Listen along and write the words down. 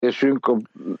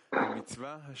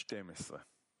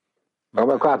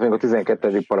akkor átmegyünk a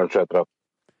 12. parancsolatra.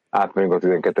 Átmegyünk a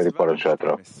 12.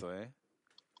 parancsolatra.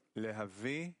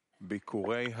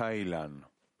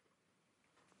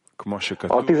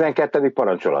 A 12.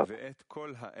 parancsolat.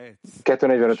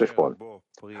 245-ös pont.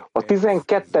 A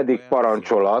 12.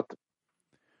 parancsolat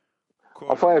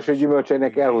a fa első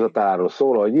gyümölcseinek elhozataláról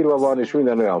szól, ahogy írva van, és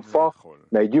minden olyan fa,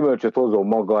 mely gyümölcsöt hozó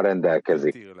maggal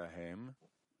rendelkezik.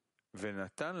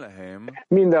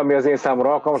 Minden, ami az én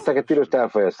számomra alkalmas, neked tilost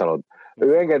elfogyasztanod.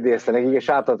 Ő engedélyezte nekik, és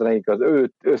átadta nekik az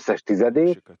ő összes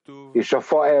tizedét, és a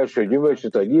fa első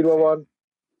gyümölcsöt, ahogy írva van,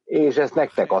 és ezt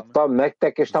nektek adtam,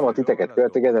 nektek, és nem a titeket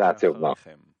követő generációknak.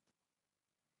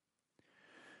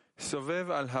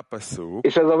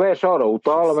 És ez a vers arra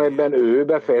utal, amelyben ő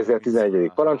befejezi a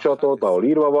 11. parancsolatot, ahol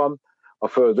írva van, a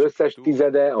föld összes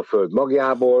tizede, a föld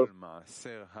magjából,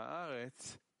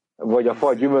 vagy a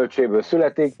fa gyümölcséből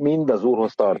születik, mind az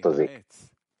Úrhoz tartozik.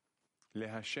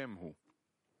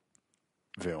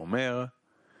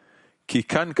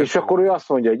 És akkor ő azt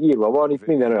mondja, hogy írva van, itt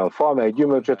minden olyan fa, amely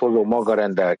gyümölcsöt hozó maga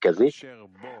rendelkezik,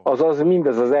 azaz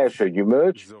mindez az első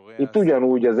gyümölcs, itt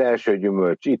ugyanúgy az első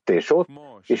gyümölcs itt és ott,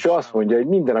 és ő azt mondja, hogy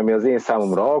minden, ami az én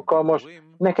számomra alkalmas,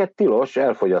 neked tilos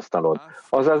elfogyasztanod.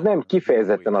 Azaz nem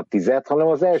kifejezetten a tized, hanem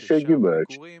az első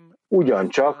gyümölcs.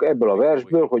 Ugyancsak ebből a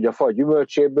versből, hogy a fa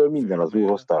gyümölcséből minden az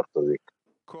Úrhoz tartozik.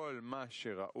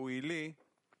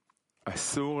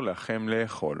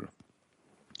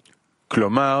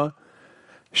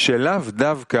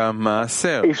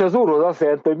 És az Úrhoz azt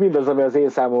jelenti, hogy mindaz, ami az én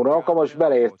számomra alkalmas,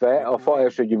 beleértve a fa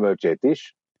első gyümölcsét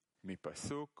is.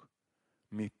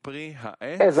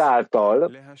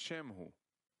 Ezáltal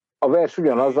a vers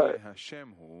ugyanaz,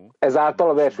 ezáltal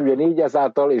a vers ugyanígy,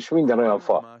 ezáltal és minden olyan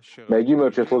fa, mely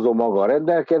gyümölcsöt hozó maga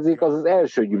rendelkezik, az az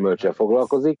első gyümölcsel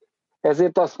foglalkozik,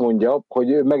 ezért azt mondja,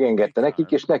 hogy ő megengedte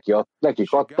nekik, és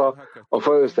nekik adta a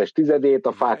fa összes tizedét,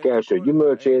 a fák első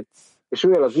gyümölcsét, és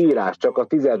mivel az írás csak a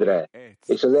tizedre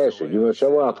és az első gyümölcsre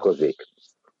vonatkozik.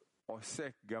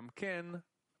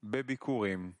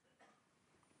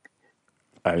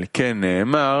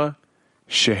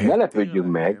 Ne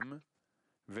lepődjünk meg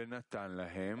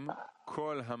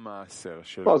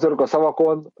azok a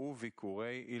szavakon,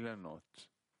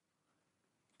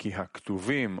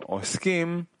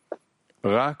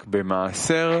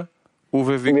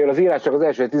 mivel az írás csak az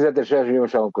első tizedre és első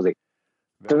gyümölcsre vonatkozik.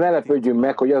 Ne lepődjünk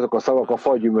meg, hogy azok a szavak a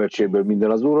fa gyümölcséből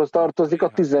minden az Úrhoz tartozik, a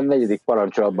 14.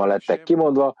 parancsolatban lettek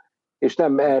kimondva, és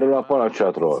nem erről a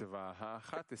parancsolatról.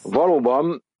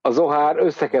 Valóban a Zohár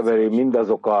összekeveri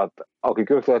mindazokat, akik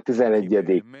rögtön a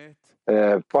 11.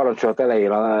 parancsolat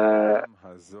elején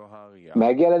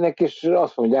megjelennek, és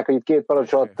azt mondják, hogy itt két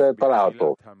parancsolat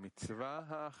található.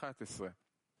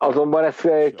 Azonban ez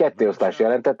kettéosztás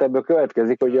jelentett, ebből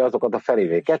következik, hogy azokat a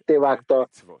felévé kettévágta,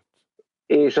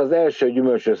 és az első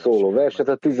gyümölcsről szóló verset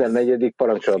a 14.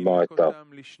 parancsolatban hagyta.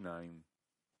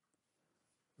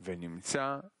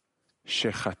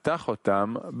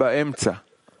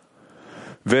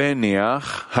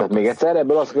 Tehát még egyszer,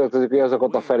 ebből azt következik, hogy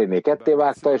azokat a feléné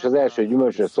kettévágta, és az első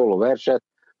gyümölcsről szóló verset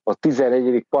a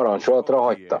 11. parancsolatra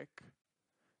hagyta.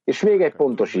 És még egy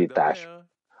pontosítás.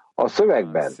 A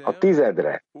szövegben a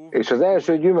tizedre és az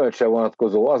első gyümölcsre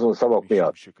vonatkozó azon szavak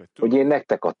miatt, hogy én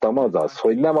nektek adtam, azaz,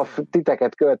 hogy nem a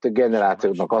titeket követő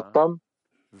generációknak adtam,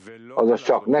 azaz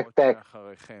csak nektek,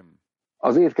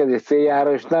 az étkezés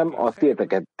céljára, és nem a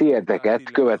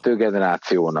tieteket követő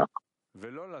generációnak.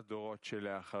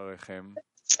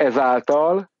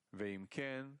 Ezáltal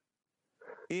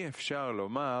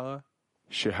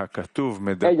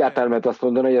egyáltalán lehet azt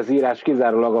mondani, hogy az írás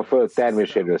kizárólag a föld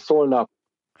terméséről szólnak,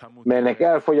 melynek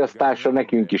elfogyasztása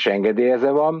nekünk is engedélyeze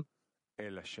van,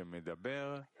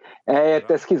 ehelyett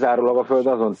ez kizárólag a föld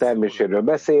azon terméséről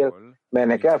beszél,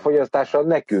 melynek elfogyasztása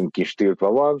nekünk is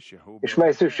tiltva van, és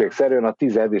mely szükségszerűen a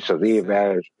tized és az év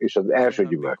és az első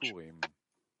gyümölcs.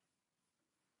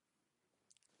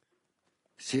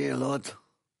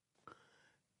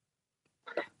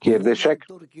 Kérdések?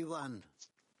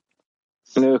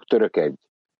 Nők, török egy.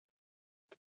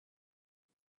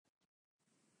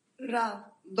 Rav,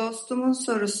 dostumun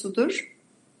sorusudur.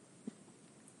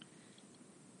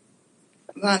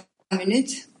 One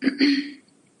minute.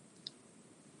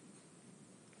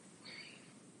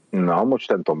 Na, most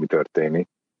nem tudom, mi történik.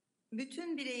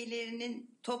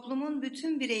 Toplumun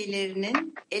bütün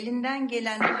bireylerinin elinden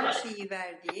gelen her şeyi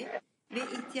verdiği ve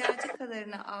ihtiyacı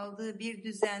kadarını aldığı bir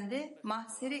düzende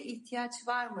mahsere ihtiyaç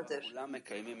var mıdır?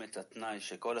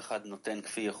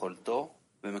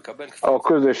 A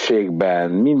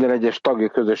közösségben minden egyes tagja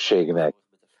közösségnek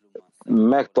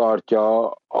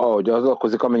megtartja, ahogy az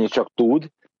alakozik, amennyit csak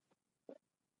tud,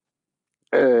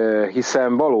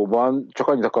 hiszen valóban csak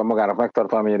annyit akar magának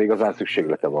megtartani, amennyire igazán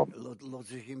szükséglete van.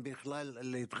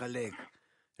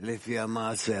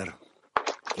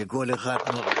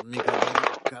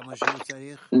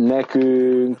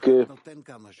 Nekünk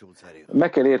meg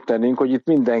kell értenünk, hogy itt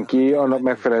mindenki annak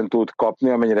megfelelően tud kapni,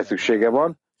 amennyire szüksége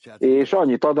van, és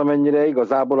annyit ad, amennyire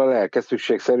igazából a lelke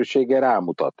szükségszerűsége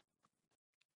rámutat.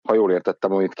 Ha jól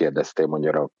értettem, amit kérdeztél,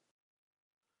 mondja Rav.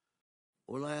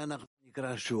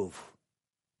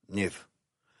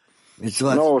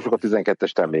 Na, olvassuk a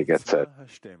 12-est még egyszer.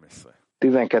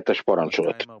 12-es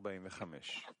parancsolat.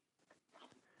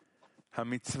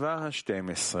 המצווה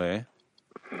ה-12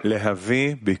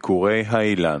 להביא ביקורי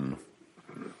האילן.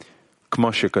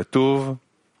 כמו שכתוב,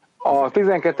 a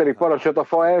 12. parancsolat a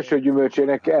fa első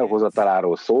gyümölcsének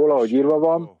elhozataláról szól, ahogy írva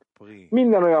van,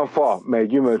 minden olyan fa, mely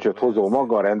gyümölcsöt hozó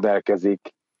maga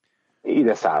rendelkezik,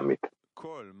 ide számít.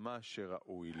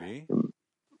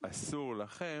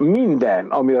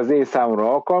 Minden, ami az én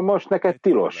számomra alkalmas, neked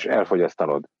tilos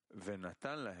elfogyasztanod.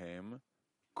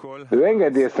 Ő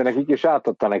engedélyezte nekik és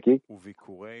átadta nekik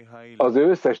az ő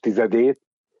összes tizedét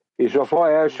és a fa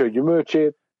első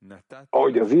gyümölcsét,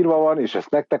 ahogy az írva van, és ezt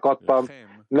nektek adtam,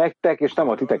 nektek és nem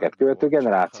a titeket követő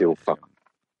generációknak.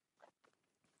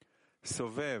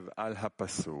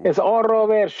 Ez arra a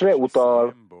versre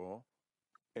utal,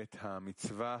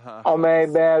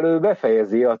 amelyben ő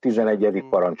befejezi a 11.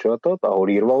 parancsolatot, ahol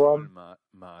írva van,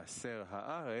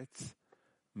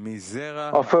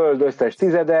 a föld összes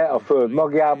tizede, a föld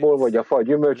magjából, vagy a fa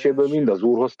gyümölcséből mind az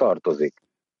Úrhoz tartozik.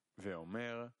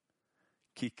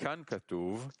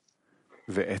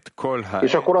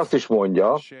 És akkor azt is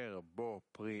mondja,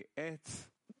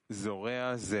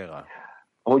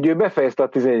 hogy ő befejezte a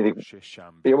 11.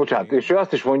 És ő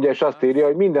azt is mondja, és azt írja,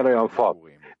 hogy minden olyan fa,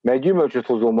 mely gyümölcsöt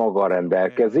hozó maggal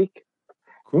rendelkezik,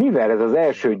 mivel ez az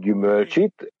első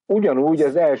gyümölcsit, ugyanúgy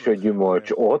az első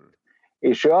gyümölcs ott,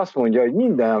 és ő azt mondja, hogy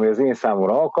minden, ami az én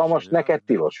számomra alkalmas, neked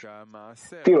tilos.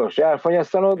 Tilos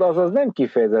elfogyasztanod, azaz nem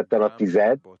kifejezetten a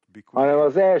tized, hanem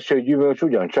az első gyümölcs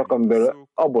ugyancsak, amiből,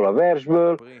 abból a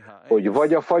versből, hogy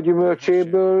vagy a fa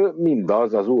gyümölcséből,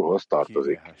 mindaz az Úrhoz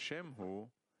tartozik.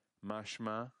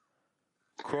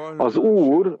 Az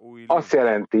Úr azt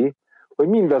jelenti, hogy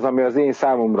mindaz, ami az én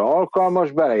számomra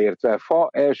alkalmas, beleértve fa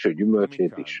első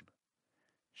gyümölcsét is.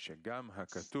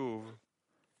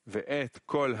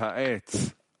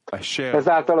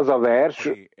 Ezáltal az a vers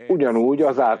ugyanúgy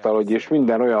azáltal, hogy és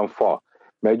minden olyan fa,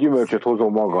 mely gyümölcsöt hozó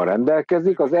maga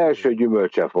rendelkezik, az első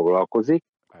gyümölccsel foglalkozik.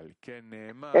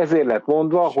 Ezért lett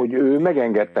mondva, hogy ő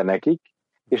megengedte nekik,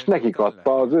 és nekik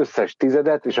adta az összes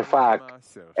tizedet és a fák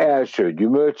első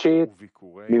gyümölcsét,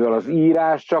 mivel az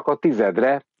írás csak a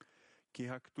tizedre,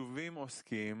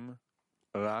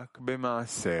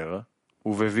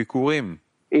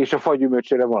 és a fa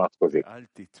gyümölcsére vonatkozik.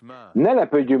 Ne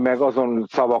lepődjünk meg azon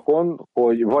szavakon,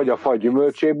 hogy vagy a fa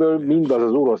gyümölcséből mindaz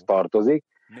az Úrhoz tartozik,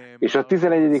 és a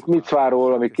 11.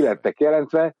 micváról, amik ki lettek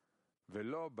jelentve,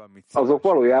 azok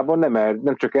valójában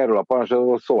nem csak erről a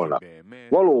parancsolatot szólnak.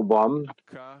 Valóban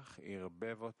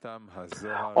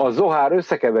a Zohár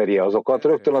összekeveri azokat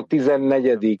rögtön a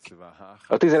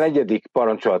 11.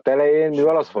 parancsolat elején,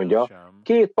 mivel azt mondja,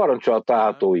 2 parancsolat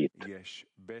található itt.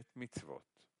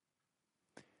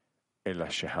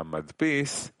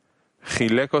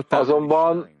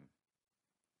 Azonban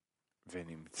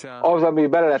az, ami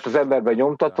bele lett az emberbe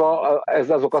nyomtatva, ez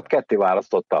azokat ketté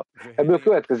választotta. Ebből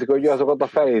következik, hogy azokat a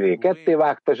felévé ketté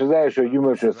vágta, és az első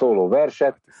gyümölcsről szóló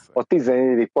verset a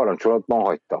 14. parancsolatban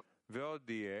hagyta.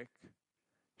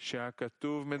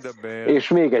 És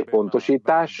még egy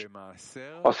pontosítás,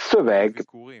 a szöveg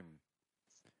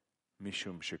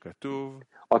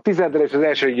a tizedre és az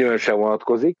első gyümölcsre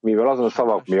vonatkozik, mivel azon a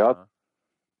szavak miatt,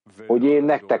 hogy én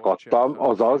nektek adtam,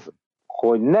 azaz,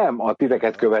 hogy nem a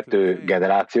titeket követő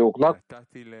generációknak,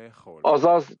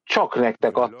 azaz csak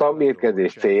nektek adtam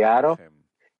étkezés céljára,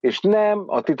 és nem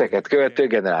a titeket követő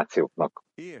generációknak.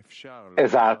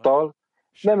 Ezáltal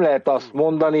nem lehet azt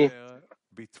mondani,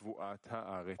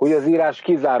 hogy az írás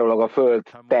kizárólag a föld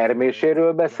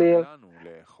terméséről beszél,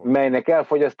 melynek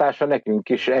elfogyasztása nekünk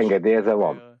is engedélyezve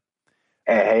van.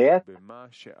 Ehelyett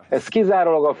ez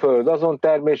kizárólag a föld azon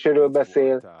terméséről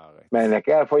beszél, melynek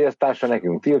elfogyasztása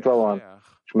nekünk tiltva van,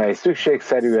 és mely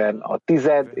szükségszerűen a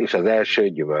tized és az első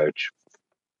gyümölcs.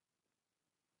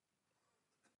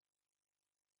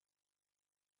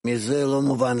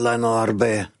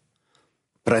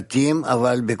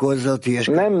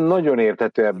 Nem nagyon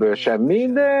érthető ebből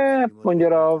semmi, de mondja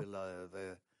Rav,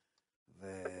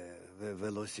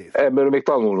 ebből még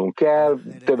tanulnunk kell,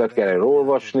 többet kell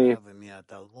olvasni,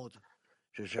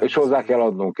 és hozzá kell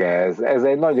adnunk ehhez. Ez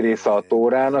egy nagy része a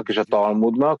Tórának és a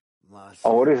Talmudnak,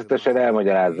 ahol részletesen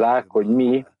elmagyarázzák, hogy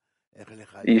mi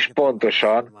is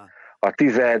pontosan a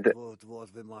tized,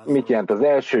 mit jelent az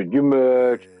első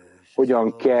gyümölcs,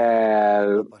 hogyan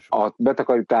kell a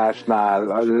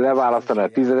betakarításnál leválasztani a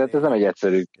tizedet, ez nem egy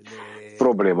egyszerű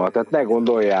probléma. Tehát ne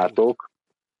gondoljátok,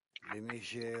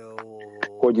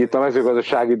 hogy itt a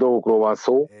mezőgazdasági dolgokról van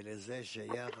szó,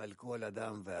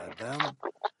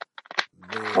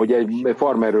 hogy egy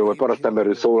farmerről vagy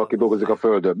parasztemberről szól, aki dolgozik a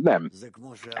földön. Nem.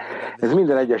 Ez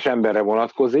minden egyes emberre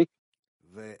vonatkozik,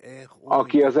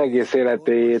 aki az egész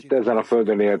életét ezen a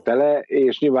földön élte le,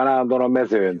 és nyilván állandóan a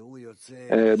mezőn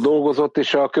dolgozott,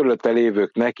 és a körülötte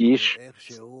lévőknek is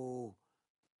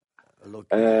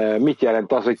mit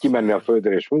jelent az, hogy kimenni a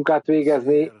földre és munkát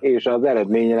végezni, és az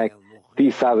eredményének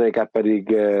 10%-át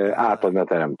pedig átadni a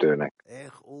teremtőnek.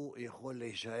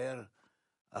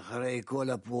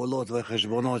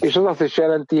 És az azt is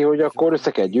jelenti, hogy akkor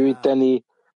össze kell gyűjteni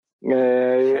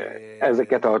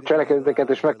ezeket a cselekedeteket,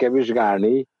 és meg kell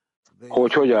vizsgálni,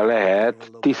 hogy hogyan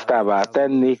lehet tisztává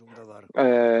tenni,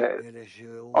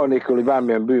 anélkül, hogy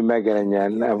bármilyen bűn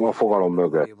megjelenjen a fogalom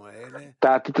mögött.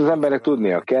 Tehát itt az embernek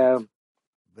tudnia kell,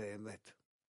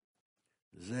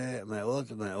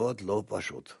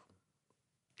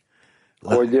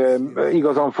 hogy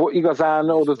igazán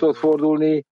oda tudod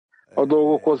fordulni a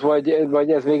dolgokhoz,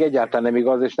 vagy ez még egyáltalán nem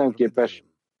igaz, és nem képes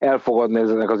elfogadni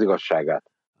eznek az igazságát.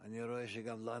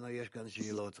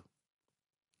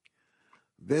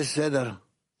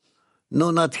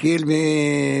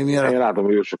 Én látom,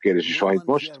 hogy jó sok kérdés is van itt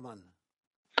most.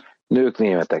 Nők,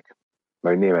 németek.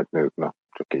 Vagy német nők, na,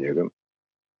 csak kinyögöm.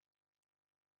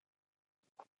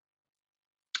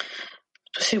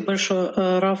 Спасибо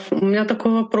большое, Раф. У меня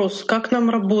такой вопрос. Как нам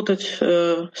работать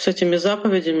с этими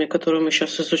заповедями, которые мы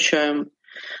сейчас изучаем,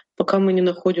 пока мы не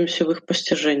находимся в их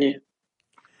постижении?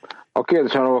 A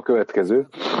kérdésem a következő.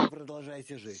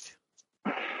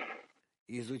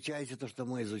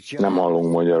 Nem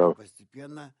hallunk magyarul.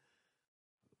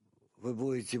 Вы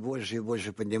будете больше и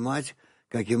больше понимать,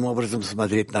 каким образом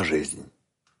смотреть на жизнь.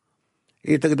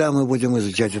 И тогда мы будем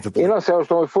изучать это. Én azt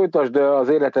javaslom, hogy folytasd az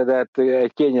életedet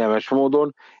egy kényelmes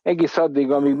módon, egész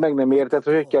addig, amíg meg nem érted,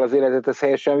 hogy kell az életedhez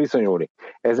helyesen viszonyulni.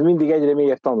 Ez mindig egyre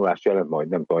mélyebb tanulást jelent majd.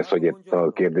 Nem tudom, hogy ért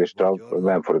a kérdést,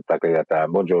 nem fordították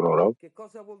egyáltalán. Buongiorno, Rav.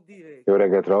 Jó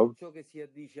reggelt, Rav.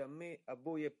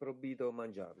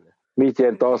 Mit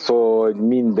jelent az, hogy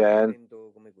minden,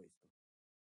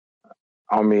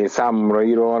 ami számomra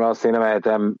írva van, azt én nem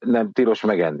ehetem, nem tilos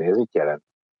megenni. Ez mit jelent?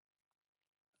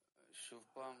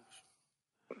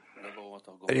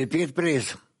 Repeat,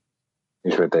 please.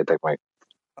 Ismételjétek meg.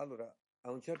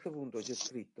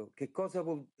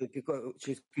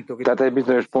 Tehát egy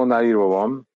bizonyos pontnál írva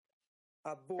van,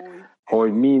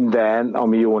 hogy minden,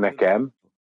 ami jó nekem,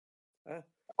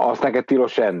 azt neked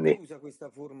tilos enni.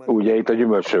 Ugye itt a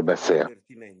gyümölcsről beszél.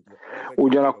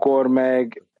 Ugyanakkor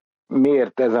meg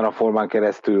miért ezen a formán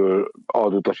keresztül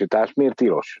ad utasítást? Miért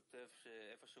tilos?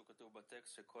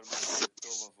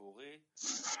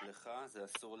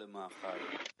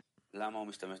 למה הוא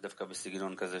משתמש דווקא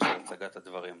בסגנון כזה של הצגת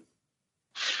הדברים?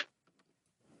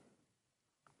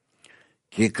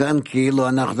 כי כאן כאילו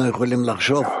אנחנו יכולים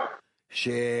לחשוב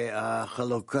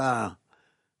שהחלוקה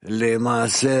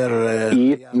למעשר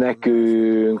itt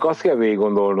nekünk azt kell végig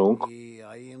gondolnunk,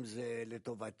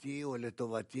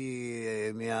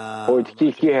 hogy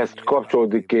ki kihez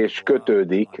kapcsolódik és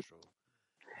kötődik,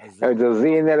 hogy az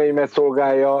én erőimet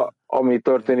szolgálja, ami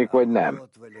történik, vagy nem.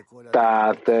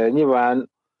 Tehát nyilván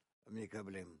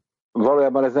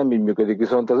valójában ez nem így működik,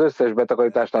 viszont az összes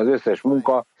betakarításnál, az összes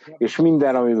munka, és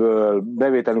minden, amiből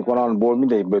bevételünk van, abból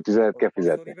mindegyikből 10 kell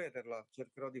fizetni.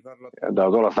 De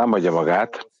az olasz nem adja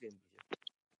magát.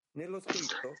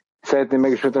 Szeretném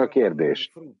megismételni a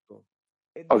kérdést.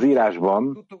 Az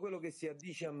írásban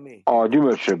a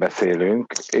gyümölcsről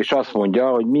beszélünk, és azt mondja,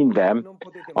 hogy minden,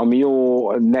 ami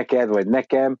jó neked vagy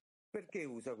nekem,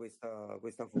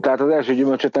 tehát az első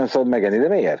gyümölcsöt nem szabad megenni. De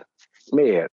miért?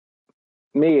 Miért?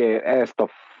 Miért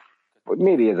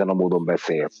ezen a módon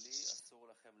beszél?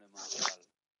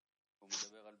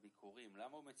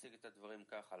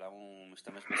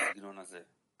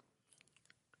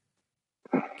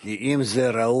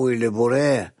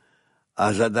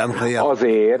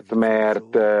 Azért,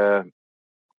 mert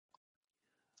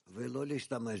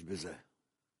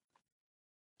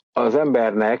az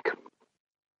embernek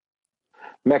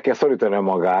meg kell szorítani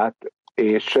magát,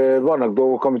 és vannak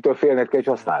dolgok, amitől félnek kell, hogy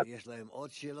használd.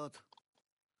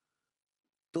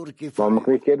 Vannak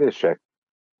még kérdések?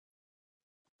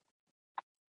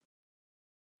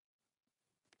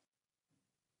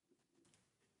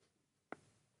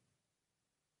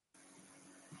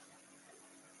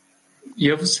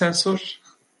 Yavuz sen sor.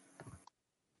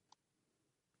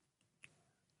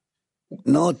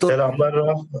 Selamlar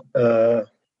Raf.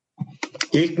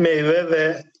 İlk meyve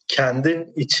ve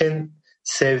kendin için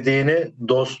sevdiğini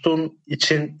dostun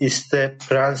için iste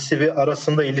prensibi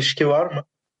arasında ilişki var mı?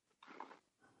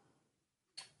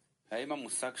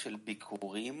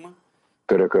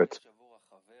 Törököt.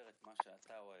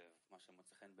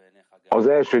 Az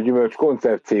első gyümölcs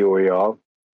koncepciója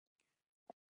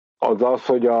az az,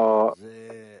 hogy tehát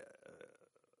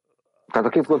a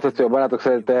két koncepció, a barátok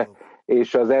szeretete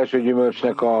és az első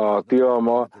gyümölcsnek a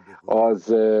tilalma az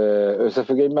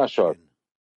összefügg egymással?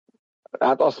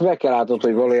 Hát azt meg kell látnod,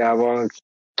 hogy valójában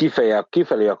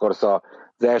kifelé akarsz az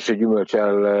első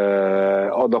gyümölccsel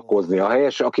adakozni.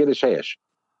 A kérdés helyes.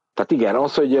 Tehát igen,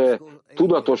 az, hogy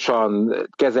tudatosan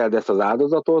kezeld ezt az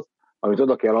áldozatot, amit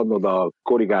oda kell adnod a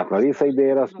korrigátlan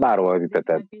részeidére, azt bárhol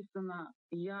üteted. Itt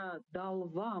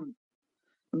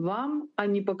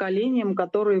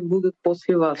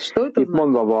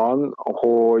mondva van,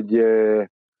 hogy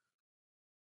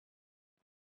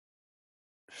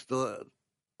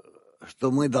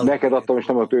neked adtam, és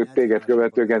nem a téged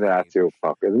követő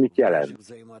generációknak. Ez mit jelent?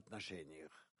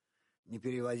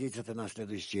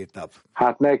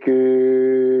 Hát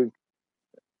nekünk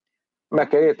meg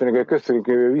kell érteni, hogy köztünk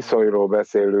viszonyról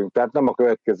beszélünk, tehát nem a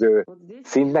következő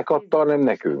szintnek adta, hanem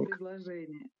nekünk.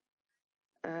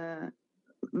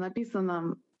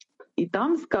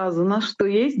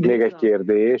 Még egy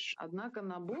kérdés.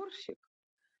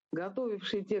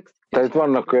 Tehát itt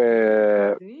vannak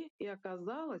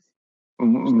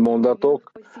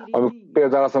mondatok, amik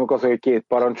például azt mondjuk, hogy 2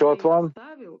 parancsolat van,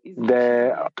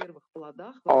 de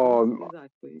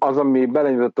az, ami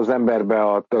belenyújtott az emberbe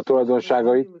a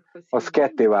tulajdonságait, az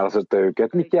ketté választotta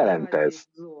őket. Mit jelent ez?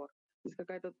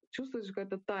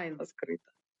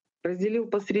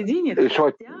 És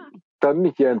hogy, tehát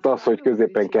mit jelent az, hogy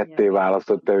középen ketté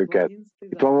választotta őket?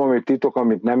 Itt van valami titok,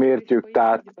 amit nem értjük,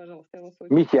 tehát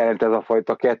mit jelent ez a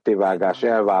fajta kettévágás,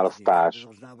 elválasztás?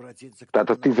 Tehát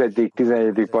a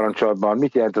 10.-11. parancsolatban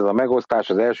mit jelent ez a megosztás,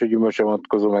 az első gyümölcsre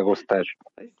vonatkozó megosztás?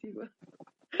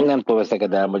 Nem tudom ezt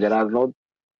neked elmagyaráznod.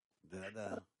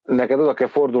 Neked oda kell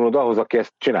fordulnod ahhoz, aki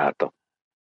ezt csinálta.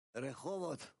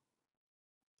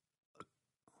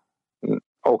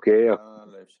 Oké,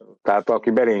 tehát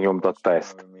aki belényomtatta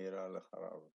ezt.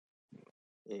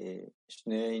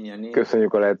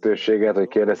 Köszönjük a lehetőséget, hogy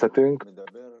kérdezhetünk.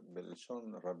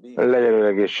 Legyen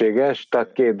egészséges,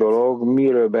 tehát 2 dolog,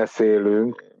 miről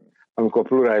beszélünk, amikor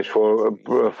plurális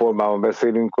formában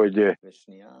beszélünk, hogy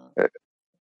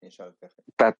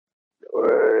tehát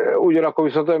ugyanakkor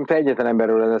viszont olyan, mint egyetlen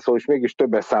emberről lenne szó, és mégis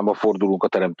többes számba fordulunk a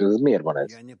teremtőhöz. Miért van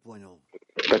ez?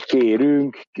 Tehát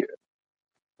kérünk,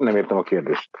 nem értem a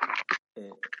kérdést.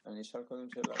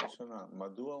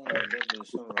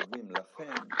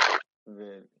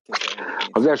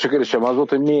 Az első kérdésem az volt,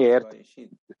 hogy miért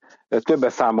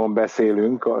többes számon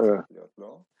beszélünk,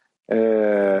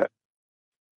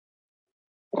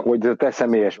 hogy a te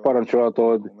személyes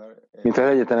parancsolatod, mint az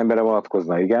egyetlen emberre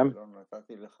vonatkozna, igen?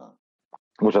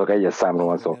 Most csak egyes számról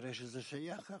van szó.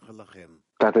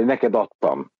 Tehát, hogy neked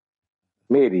adtam.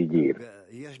 Miért így ír?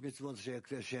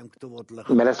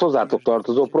 Mert ez hozzátok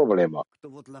tartozó probléma.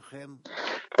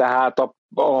 Tehát a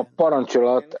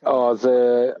parancsolat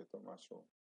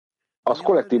az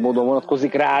kollektív módon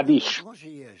vonatkozik rád is.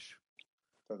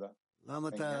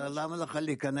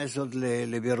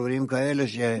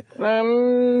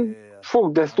 Nem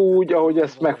fogd ezt úgy, ahogy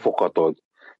ezt megfoghatod.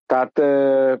 Tehát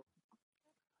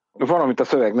van, amit a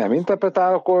szöveg nem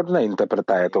interpretál, akkor ne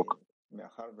interpretáljatok.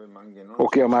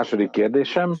 Oké, a második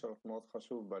kérdésem.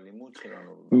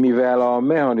 Mivel a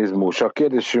mechanizmus, a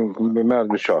kérdésünk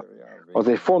mechanizmusa, az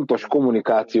egy fontos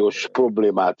kommunikációs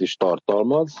problémát is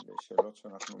tartalmaz,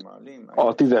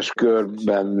 a 10-es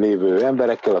körben lévő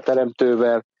emberekkel, a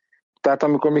teremtővel. Tehát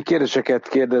amikor mi kérdéseket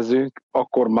kérdezünk,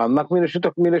 akkor mannak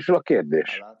minősül a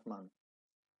kérdés.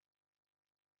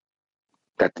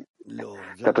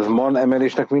 Tehát ez man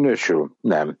emelésnek minősül?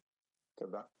 Nem.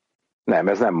 Nem,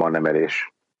 ez nem man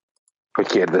emelés. Hogy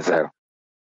kérdezel.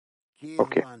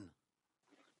 Oké.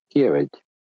 Kijév egy.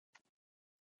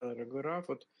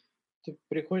 Ты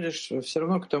приходишь все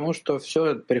равно к тому, что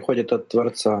все приходит от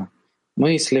Творца.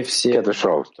 Мысли все, то,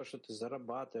 что ты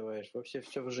зарабатываешь, вообще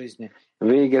все в жизни.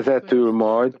 Végezetül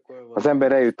majd az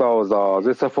ember eljut ahhoz az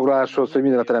összefoglaláshoz, hogy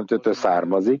minden a teremtőtől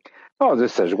származik. Az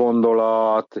összes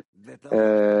gondolat,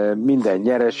 minden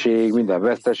nyereség, minden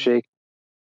veszteség.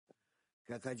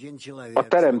 A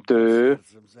teremtő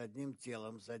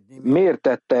miért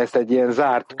tette ezt egy ilyen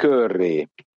zárt körré?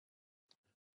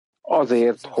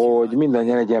 azért, hogy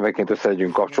mindannyian egy emberként össze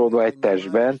legyünk kapcsolódva egy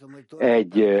testben,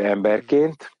 egy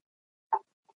emberként,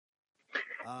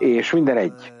 és minden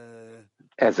egy.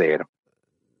 Ezért.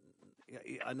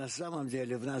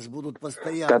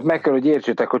 Tehát meg kell, hogy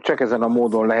értsétek, hogy csak ezen a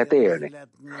módon lehet élni.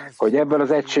 Hogy ebben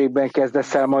az egységben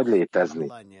kezdesz el majd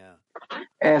létezni.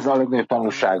 Ez a legnagyobb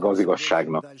tanulsága az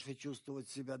igazságnak.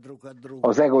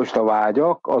 Az egoista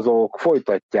vágyak, azok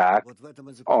folytatják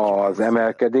az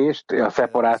emelkedést, a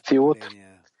szeparációt,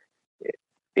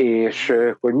 és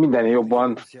hogy minden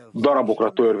jobban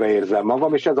darabokra törve érzem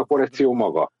magam, és ez a korrekció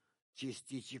maga.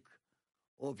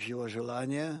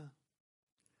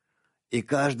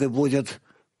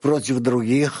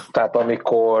 Tehát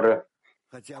amikor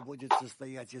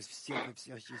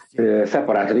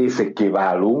szeparált részekké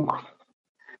válunk,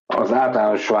 az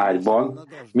általános vágyban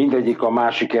mindegyik a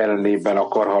másik ellenében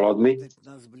akar haladni,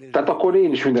 tehát akkor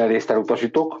én is minden részt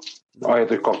elutasítok, ahelyett,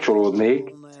 hogy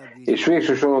kapcsolódnék, és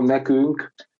végső soron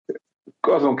nekünk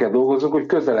azon kell dolgoznunk, hogy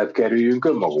közelebb kerüljünk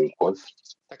önmagunkhoz.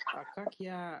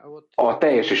 A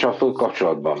teljes és abszolút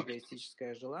kapcsolatban.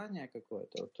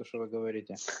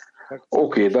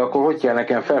 Oké, de akkor hogy kell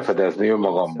nekem felfedezni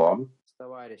önmagamban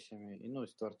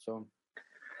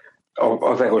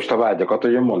az egoista vágyakat,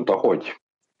 hogy ön mondta, hogy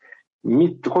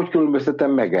hogy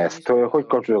különböztetem meg ezt? Hogy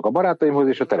kapcsolódok a barátaimhoz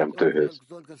és a teremtőhöz?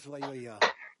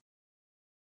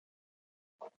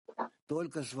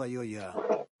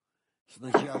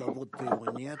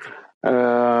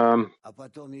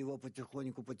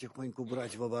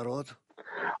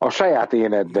 A saját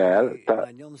éneddel,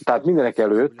 tehát mindenek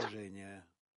előtt,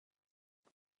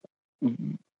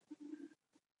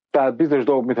 tehát bizonyos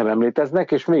dolgok mintha nem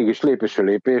léteznek, és mégis lépésről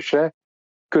lépésre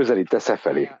közelítesz e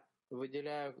felé.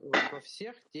 Выделяю во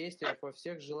всех действиях, во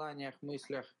всех желаниях,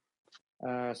 мыслях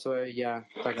свое я.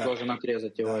 Так должен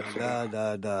отрезать его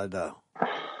отсюда. Да.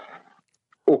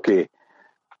 Oké.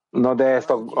 Na de ezt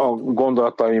a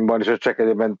gondolataimban és a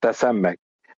csekedében teszem meg.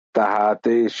 Tehát,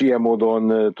 és ilyen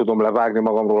módon tudom levágni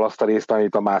magamról azt a részt,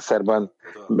 amit a mászerben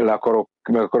meg akarok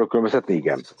különböztetni?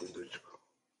 Igen.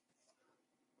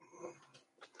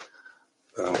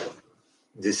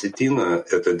 Десятина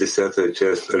 – это 10-я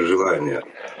часть желания.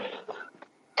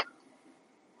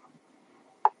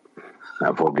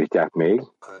 Nem fordítják még.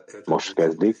 Most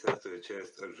kezdik.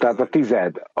 Tehát a 10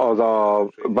 az a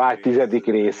vágy 10.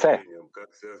 része?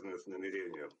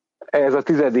 Ez a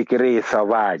 10. része a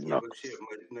vágynak.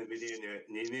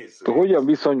 Hogyan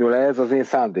viszonyul ez az én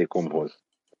szándékomhoz?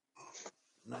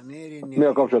 Mi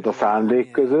a kapcsolat a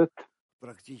szándék között?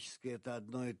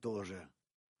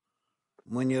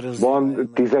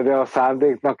 Van 10 a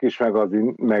szándéknak is,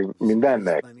 meg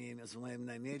mindennek?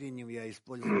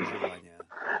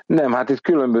 Nem, hát itt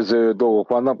különböző dolgok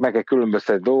vannak, meg kell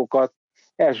különböztetni dolgokat.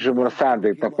 Elsősorban a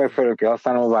szándéknak megfelelően kell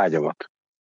használnom a vágyamat.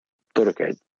 Török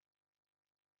egy.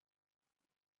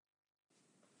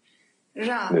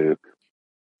 Nők.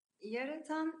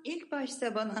 Yaratan ilk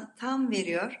başta bana tam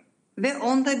veriyor ve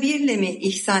onda birle mi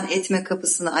ihsan etme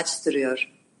kapısını açtırıyor?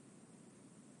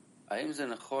 האם זה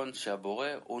נכון שהבורא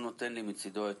הוא נותן לי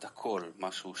מצידו את הכל,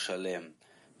 משהו שלם,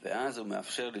 ואז הוא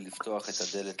מאפשר לי לפתוח את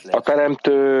הדלת a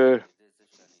teremtő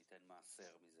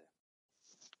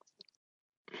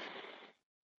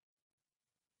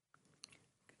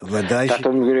tehát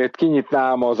amikor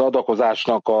kinyitnám az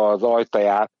adakozásnak az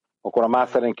ajtaját, akkor a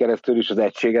mászeren keresztül is az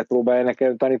egységet próbálja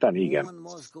nekem tanítani? Igen.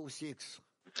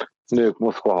 Nők,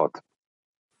 Moszkva 6.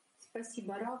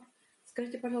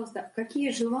 Скажите, пожалуйста,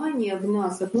 какие желания в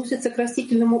нас относятся к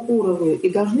растительному уровню? И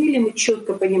должны ли мы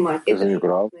четко понимать, это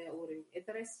животный уровень,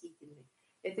 это растительный,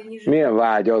 это не животный. Milyen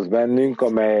vágy az bennünk,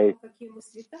 amely... Какие мы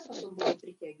цвета потом будем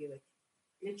притягивать?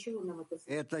 Для чего нам это?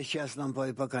 Это сейчас нам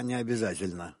пока не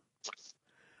обязательно.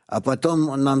 А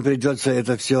потом нам придется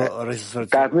это все рассортировать.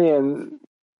 Tehát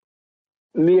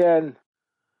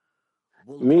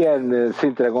milyen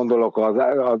szintre gondolok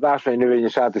az ásványi növény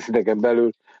és állati szinteken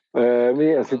belül,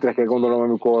 milyen szintre kell gondolom,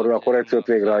 amikor a korrekciót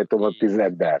végrehajtom a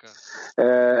 10-ben.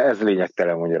 Ez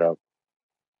lényegtelen, mondja.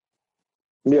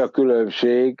 Mi a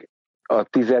különbség a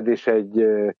 10 és egy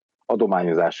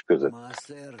adományozás között?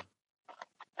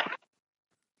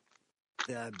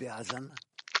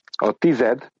 A 10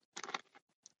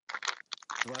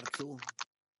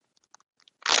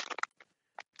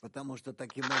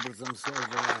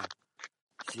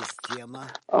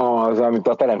 az, amit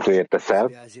a teremtőért teszel.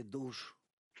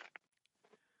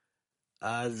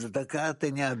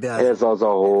 Ez az,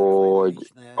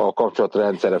 ahogy a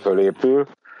kapcsolatrendszere fölépül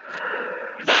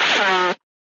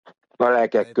a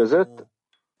lelkek között,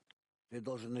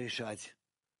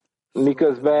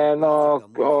 miközben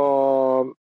a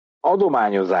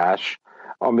adományozás,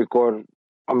 amikor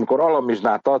amikor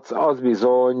alamizsnát adsz, az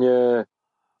bizony,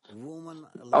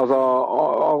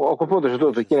 akkor pontosan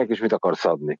tudod, hogy kinek és mit akarsz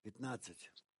adni.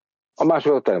 A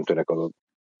másod a teremtőnek adod.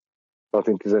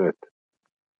 Latin 15.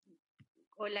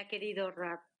 Hola, querido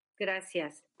Rab.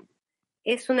 Gracias.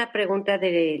 Es una pregunta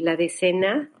de la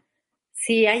decena.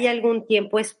 Si hay algún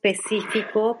tiempo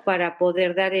específico para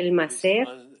poder dar el maser,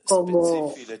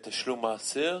 como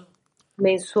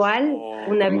mensual,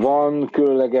 una vez. Van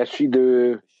különleges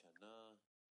idő,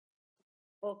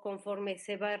 o conforme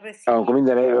se va recibiendo. Akkor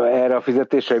minden erre a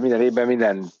fizetésre, minden évben,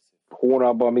 minden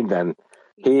hónapban, minden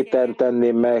héten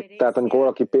tenném meg, tehát amikor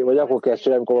valaki, vagy akkor kell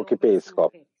csinálni, amikor valaki pénzt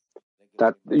kap.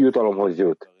 Tehát jutalomhoz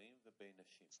jut.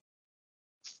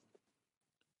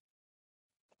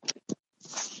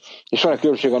 És van egy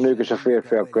különbség a nők és a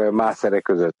férfiak mászerek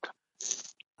között.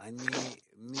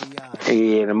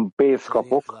 Én pénzt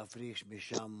kapok,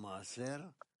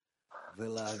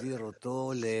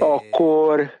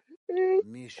 akkor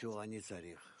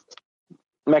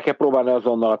meg kell próbálni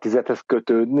azonnal a 10-hez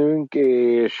kötődnünk,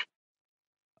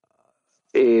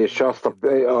 és azt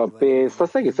a pénzt,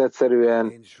 azt egész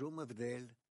egyszerűen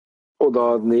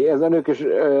odaadni, ez a nők is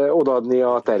odaadni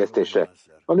a terjesztésre.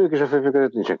 A nők és a férfiak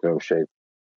között nincsen különbség.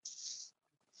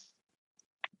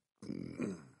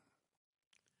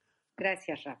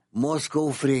 Gracias, Rab. Moscow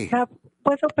Free.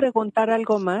 ¿Puedo preguntar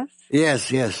algo más?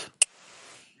 Yes.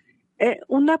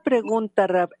 Una pregunta,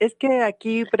 Rab. Es que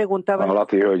aquí preguntaban. A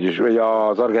lati hölgy is, vagy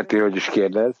az argenti hölgy is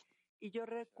kérdez. Y yo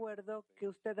recuerdo que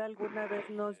usted alguna vez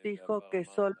nos dijo que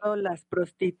solo las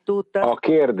prostitutas. A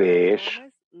kérdés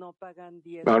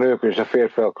a nők és a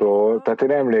férfiakról, tehát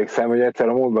én emlékszem, hogy egyszer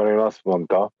a múltban ő azt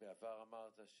mondta,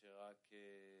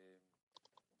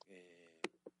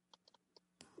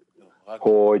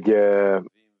 hogy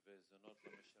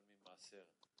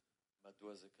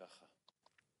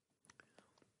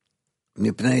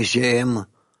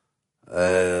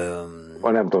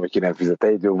nem tudom, hogy ki nem fizet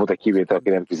egy, volt egy kivétel, aki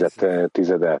nem fizet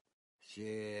tizedet.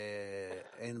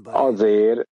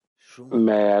 Azért,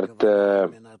 mert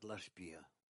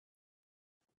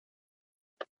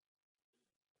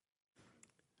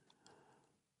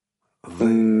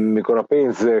amikor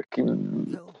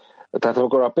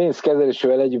a pénz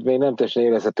kezelésével együtt még nem teljesen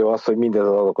érezhető az, hogy mindez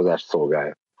az adakozást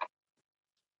szolgálja.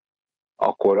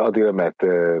 Akkor addig nem lehet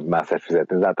mászát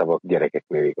fizetni, ez általában a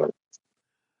gyerekeknél igaz.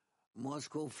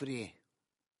 Moscow Free.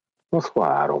 Moszkva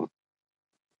 3.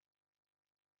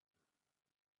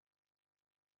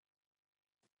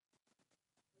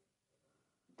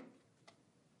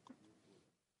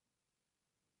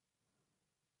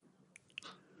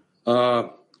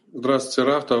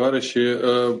 Здравствуйте, Раф, товарищи.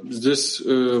 Здесь...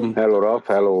 Hello, Raf,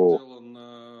 hello,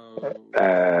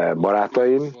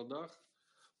 barátaim.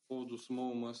 По поводу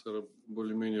самого массера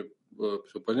более-менее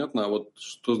все понятно, а вот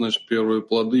что значит первые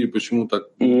плоды и почему так...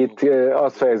 Itt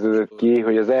az fejeződött ki,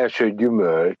 hogy az első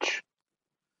gyümölcs,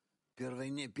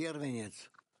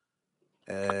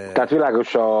 tehát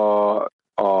világos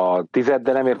a tized,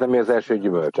 de nem értem, mi az első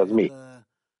gyümölcs, az mi?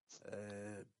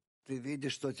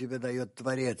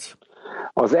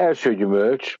 Az első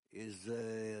gyümölcs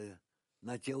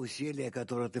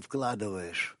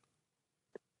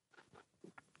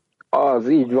az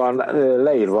így van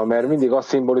leírva, mert mindig azt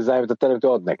szimbolizálja, amit a teremtő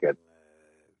ad neked.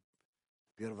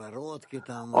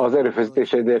 Az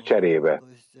erőfeszítéseidért cserébe.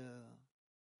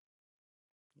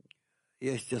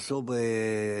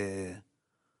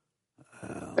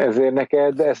 Ezért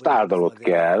neked ezt áldalod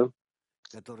kell.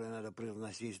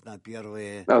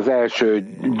 Az első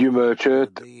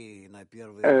gyümölcsöt,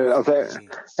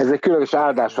 ez egy különös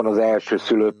áldás van az első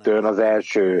szülöttön, az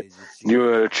első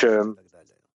gyümölcsön.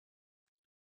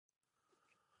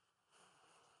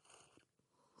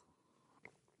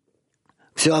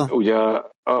 Ugye,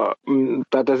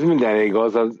 tehát ez mindenre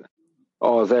igaz,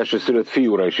 az első szülött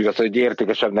fiúra is igaz, hogy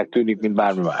értékesebbnek tűnik, mint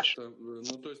bármi más.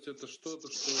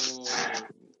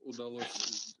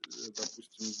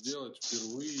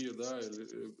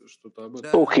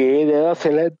 Oké, de azt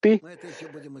jelenti,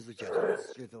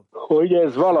 hogy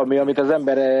ez valami, amit az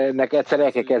embernek egyszer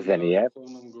el kell kezdenie.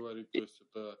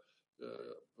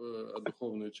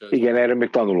 Igen, erről még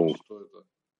tanulunk.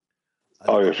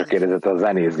 Ajosra kérdezett a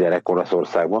zenész gyerek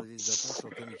Olaszországban.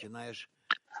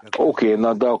 Oké,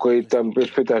 na de akkor itt a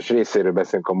spirituális részéről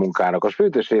beszélünk a munkának. A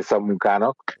spirituális része a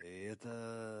munkának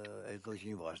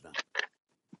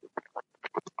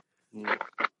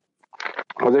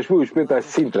az egy spirituális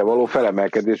szintre való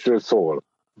felemelkedésről szól.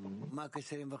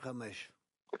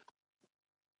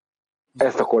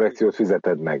 Ezt a korrekciót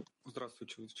fizeted meg.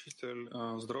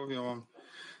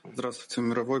 Здравствуйте,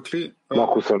 мировой Кли.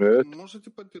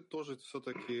 Можете подытожить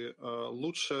все-таки,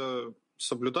 лучше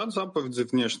соблюдать заповеди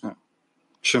внешне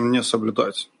чем не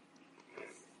соблюдать.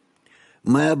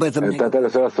 Мы об этом не Tehát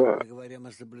először azt мы говорим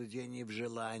о соблюдении в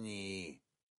желании.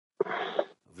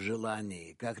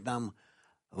 Как нам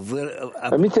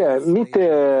mit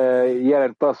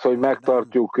jelent az, hogy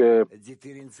megtartjuk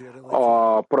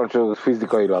a parancsolatot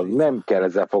fizikailag? Nem kell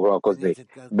ezzel foglalkozni.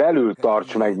 Belül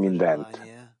tarts meg mindent.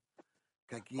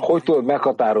 Hogy tudod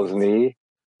meghatározni,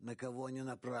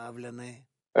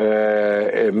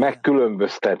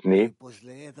 megkülönböztetni,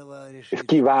 és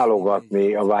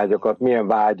kiválogatni a vágyakat, milyen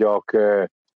vágyak,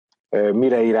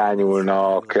 mire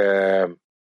irányulnak,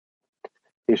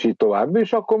 és így tovább,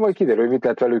 és akkor majd kiderül, hogy mit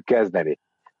lehet velük kezdeni.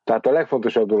 Tehát a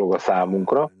legfontosabb dolog a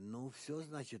számunkra,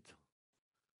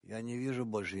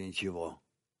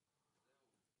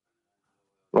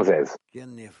 az ez.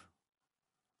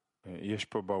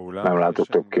 Nem látok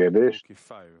több kérdést.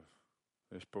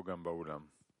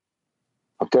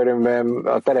 A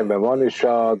teremben van, és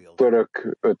a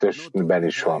török 5-ösben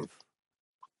is van.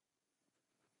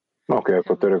 Oké,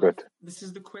 akkor török 5.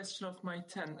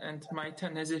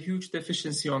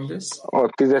 A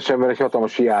 10-es emberek egy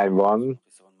hatalmas hiány van.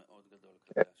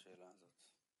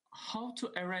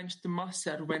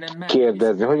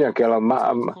 Kérdezni, hogyan kell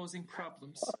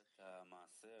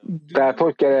tehát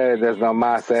hogy kell elrendezni a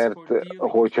mászert,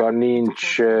 hogyha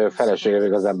nincs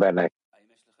felesége az embernek?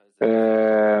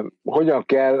 Hogyan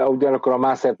kell ugyanakkor a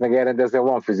mászert meg elrendezni, ha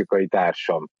van fizikai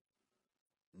társam?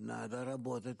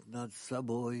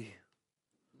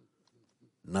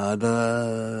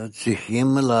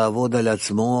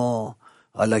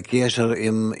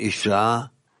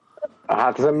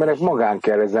 Hát az embernek magán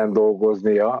kell ezen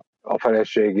dolgoznia a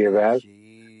feleségével,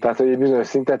 tehát hogy egy bizonyos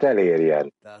szintet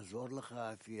elérjen.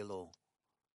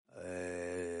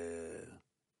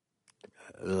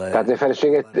 Tehát a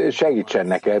feleséget segítsen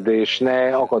neked, és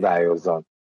ne akadályozzon.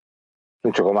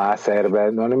 Nem csak a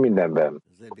mászerben, hanem mindenben.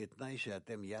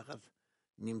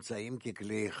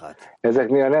 Ezek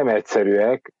néha nem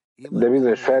egyszerűek, de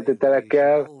bizonyos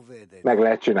feltételekkel meg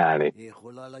lehet csinálni.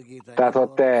 Tehát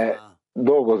ha te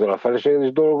dolgozol, a feleséged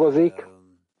is dolgozik,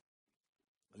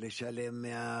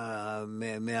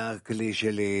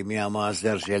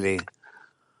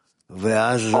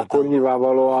 akkor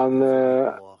nyilvánvalóan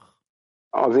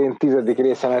az én 10.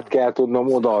 részemet kell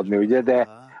tudnom odaadni, ugye, de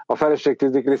a feleség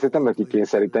 10. részét nem lehet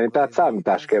kikényszeríteni, tehát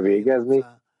számítást kell végezni,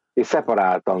 és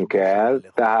szeparáltan kell,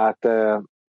 tehát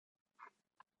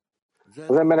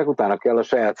az embernek utána kell a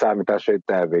saját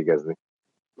számításait elvégezni.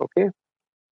 Oké?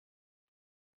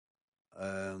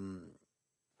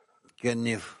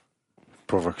 Niv?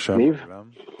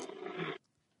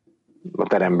 A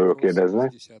teremből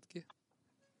kérdeznek.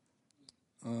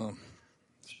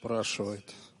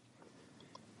 Спрашивает.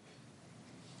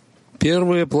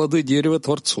 Первые плоды дерева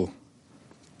Творцу.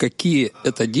 Какие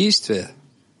это действия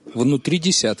внутри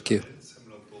десятки?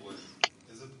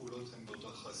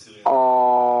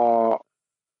 Az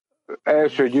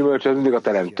első gyümölcs az mindig a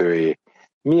teremtőjé.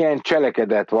 Milyen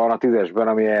cselekedet van a 10-esben,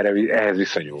 ami ehhez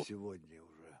viszonyul?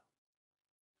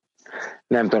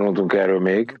 Nem tanultunk erről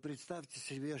még,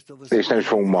 és nem is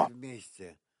fogunk ma.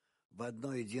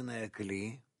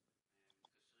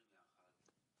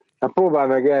 Hát próbálj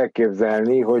meg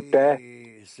elképzelni, hogy te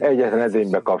egyetlen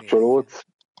edénybe kapcsolódsz,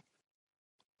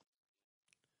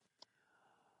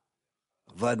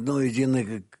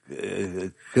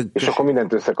 és akkor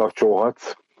mindent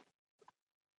összekapcsolhatsz.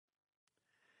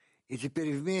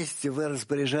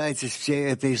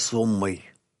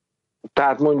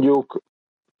 Tehát mondjuk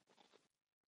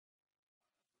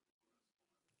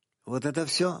вот это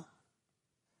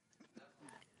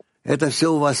все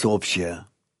у вас общее.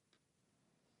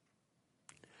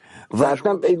 Tehát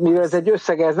nem, mivel ez egy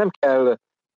összeg, ez nem kell,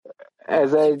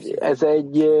 ez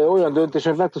egy olyan döntés,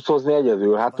 amit meg tudsz hozni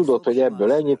egyedül. Hát tudod, hogy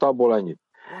ebből ennyit, abból ennyit.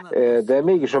 De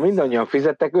mégis, ha mindannyian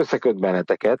fizettek, összeköt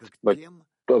benneteket, vagy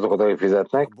azokat, akik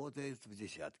fizetnek.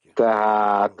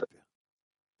 Tehát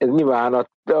ez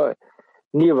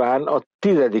nyilván a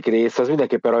 10. rész az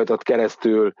mindenképpen rajtad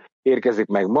keresztül érkezik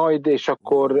meg majd, és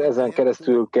akkor ezen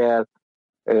keresztül kell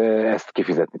ezt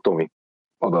kifizetni. Tomi,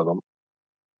 odaadom.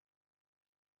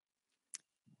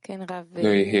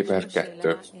 Női Héber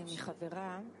 2.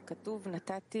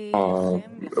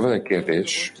 Van egy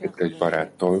kérdés itt egy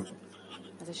baráttól.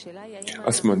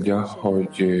 Azt mondja, hogy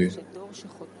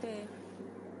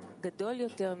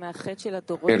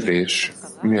kérdés,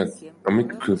 a mi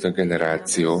küldő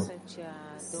generáció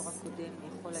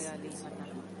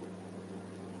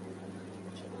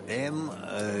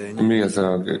mi az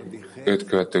a őt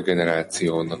követő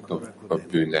generációnak a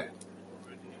bűne?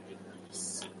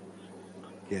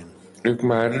 Ők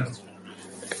már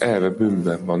elve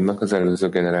bűnben vannak az előző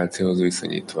generációhoz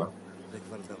viszonyítva.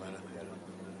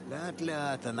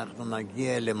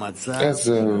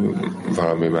 Ez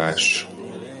valami más.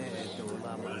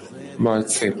 Majd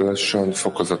szép lassan,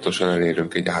 fokozatosan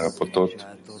elérünk egy állapotot,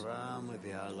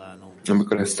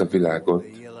 amikor ezt a világot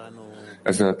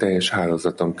ezen a teljes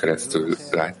hálózaton keresztül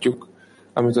látjuk,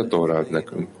 amit a Tóra ad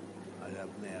nekünk.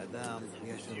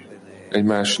 Egy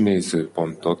más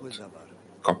nézőpontot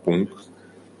kapunk.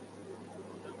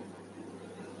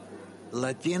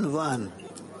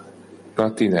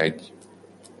 Latin 1.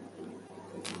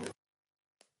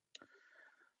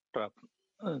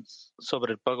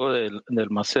 Sobre el pago del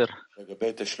Maser.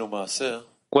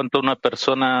 Cuando una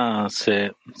persona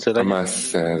se A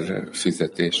Maser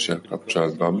fizetéssel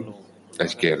kapcsolatban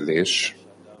egy kérdés.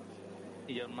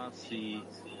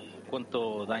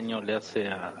 ¿Cuánto daño le hace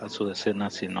a su decena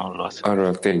si no lo hace? Arról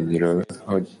a tényről,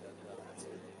 hogy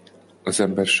az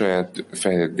ember saját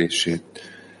fejlődését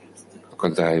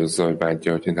akadályozza, vagy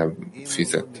bántja, hogy nem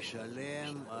fizet.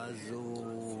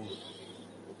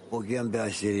 Hogyha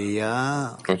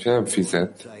nem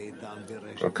fizet,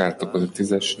 a kárt okoz a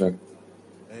 10-esnek,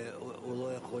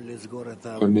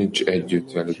 akkor nincs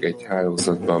együtt velük egy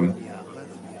hálózatban.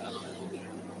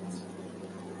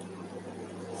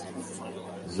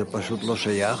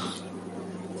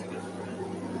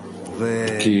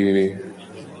 Ki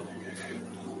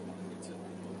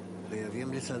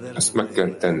ezt meg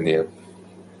kell tennie.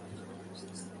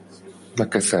 Meg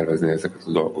kell szervezni ezeket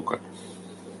a dolgokat.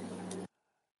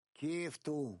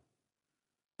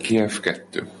 Kiev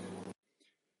 2.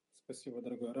 Спасибо,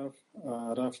 дорогой Раф.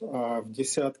 Раф, а в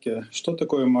десятке что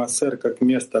такое маасер как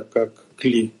место, как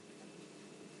кли?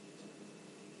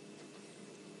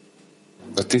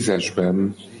 A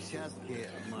 10-esben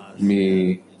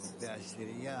mi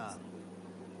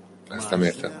ezt nem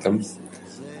értettem.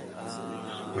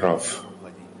 Rav.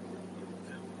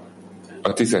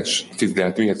 A 10-es, de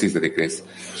hát mi a 10. rész?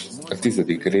 A 10.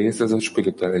 rész az a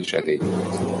spirituális edény.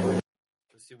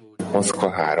 Moszkva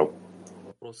 3.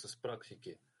 Вопрос из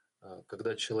практики.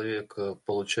 Когда человек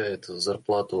получает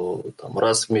зарплату там,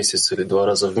 раз в месяц или 2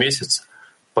 раза в месяц,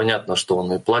 понятно, что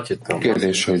он и платит. Там...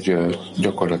 Kérdés, hogy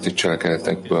gyakorlati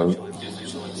cselekedetekből,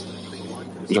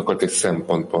 gyakorlati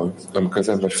szempontból, amikor az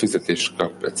ember fizetést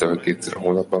kap egyszer vagy kétszer a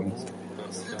hónapban,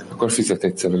 akkor fizet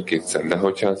egyszer vagy kétszer. De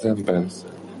hogyha az ember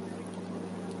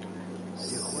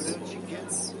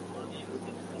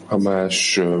ha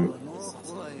más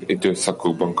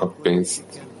időszakokban kap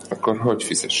pénzt, akkor hogy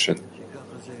fizessen?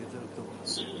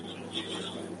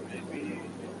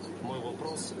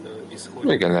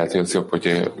 Igen, lehet, hogy az jobb,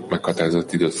 hogy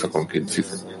meghatározott időszakonként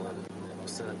fizet.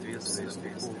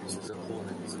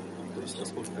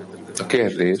 A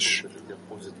kérdés,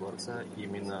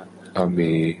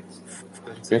 ami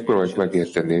megpróbáljuk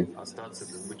megérteni,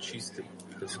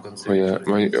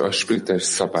 hogy a spirituális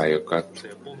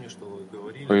szabályokat,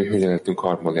 hogy hogyan lehetünk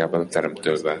harmóniában a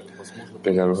teremtővel.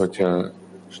 Például, hogyha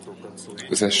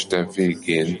az este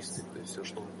végén,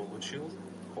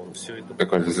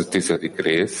 akkor ez a 10.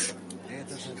 rész,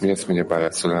 mi ezt mondja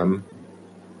Bálászolám,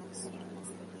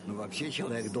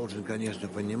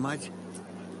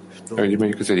 hogy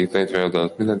mondjuk az egyik tanítvány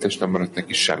odaadott mindent, és nem maradt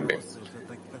neki semmi.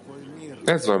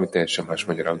 Ez valami teljesen más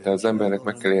magyarul, de az embernek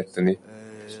meg kell érteni.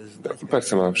 De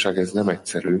persze manapság ez nem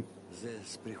egyszerű.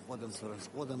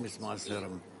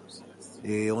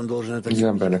 Az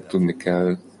embernek tudni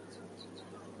kell,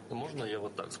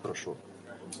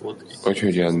 hogy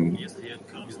hogyan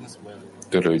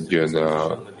törődjön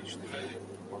a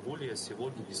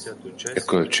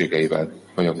költségeivel,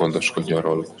 hogyan gondoskodjon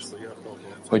róla.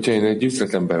 Hogyha én egy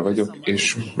üzletember vagyok,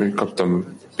 és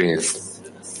kaptam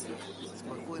pénzt,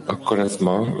 akkor ez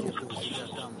ma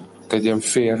tegyem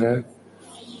félre,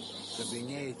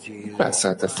 persze,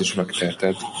 hát ezt is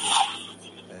megteheted.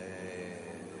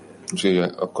 És így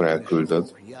akkor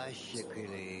elküldöd.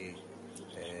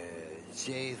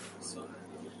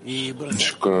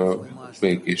 És akkor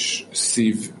mégis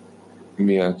szív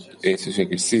miatt, és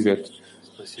mégis szívért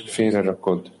félre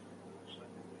rakod.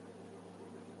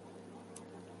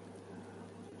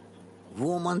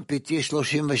 Woman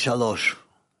 5:33.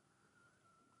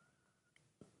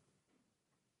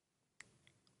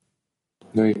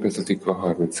 Női Petatikva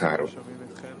 33.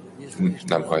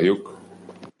 Nem halljuk.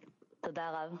 תודה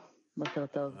רב, בוקר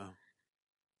טוב.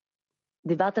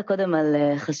 דיברת קודם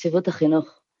על חשיבות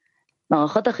החינוך.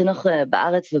 מערכות החינוך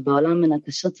בארץ ובעולם מן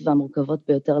הקשות והמורכבות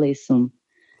ביותר ליישום.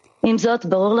 עם זאת,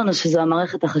 ברור לנו שזו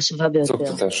המערכת החשובה ביותר. Az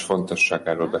oktatás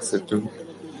fontosságáról beszéltünk.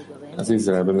 Az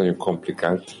Izraelben nagyon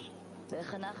komplikált,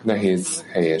 nehéz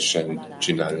helyesen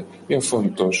csinálni. Milyen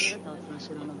fontos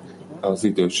az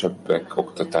idősebbek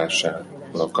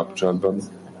oktatásával kapcsolatban,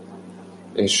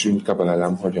 és mint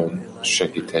Kabbalálám, hogyan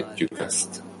segíthetjük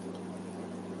ezt.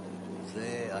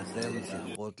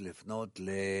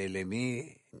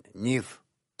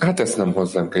 Hát ezt nem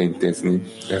hozzám kell intézni,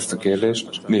 ezt a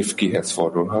kérdést. Név kihez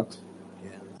fordulhat?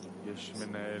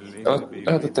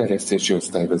 Hát a terjesztési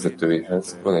osztály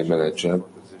vezetőjéhez. Van egy menedzser.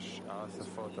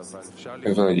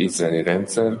 Meg van egy izraeli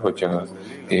rendszer, hogyha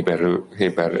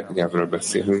héber nyelvről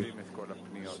beszélünk,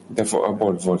 de a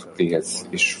Borvoltihez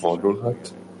is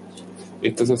fordulhat.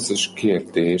 Itt az összes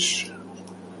kérdés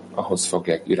ahhoz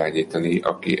fogják irányítani,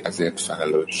 aki ezért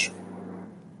felelős.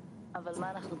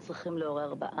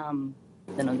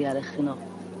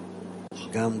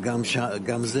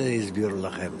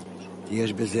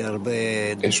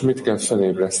 És mit kell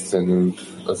felébresztenünk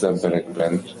az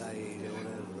emberekben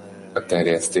a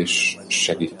terjesztés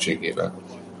segítségével?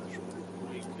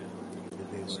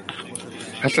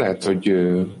 Hát lehet, hogy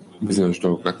bizonyos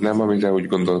dolgokat nem, amire úgy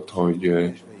gondolt,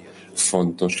 hogy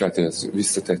fontos, lehet, hogy ez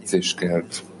visszatetszés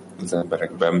kelt az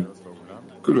emberekben.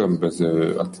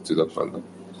 Különböző attitűdök vannak.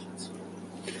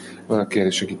 Van a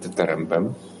kérdések itt a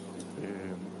teremben.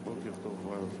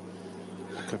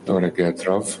 Jó reggelt,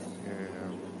 Rav.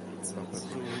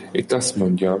 Itt azt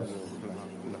mondja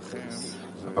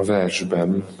a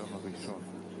versben,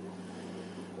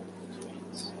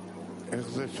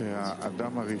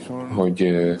 hogy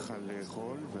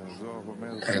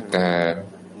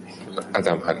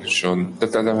Adam Harishon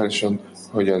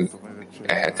hogyan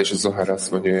ehet, és a Zohar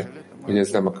azt mondja, hogy ez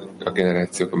nem a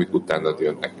generációk, amik utánad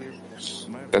jönnek.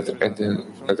 Tehát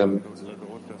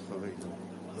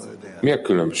mi a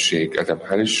különbség Adam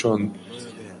Harishon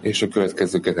és a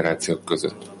következő generációk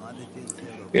között?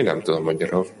 Én nem tudom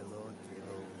magyarul.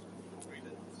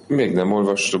 Még nem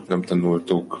olvastuk, nem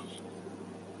tanultuk.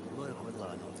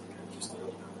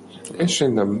 És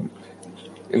én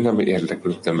nem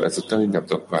érdeklődtem ezután, így nem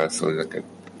tudok válaszolni neked.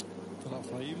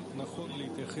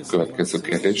 Következő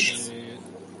kérdés.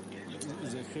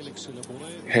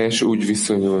 Helyes úgy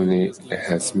viszonyulni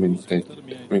ehhez,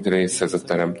 mint részhez a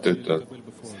teremtőtől.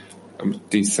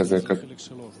 10%-kal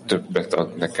többet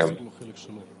ad nekem.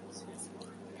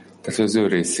 Tehát az ő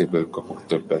részéből kapok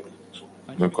többet,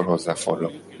 amikor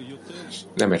hozzáfordulok.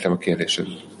 Nem értem a kérdésed.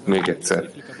 Még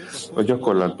egyszer. A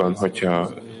gyakorlatban,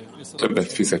 hogyha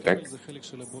többet fizetek,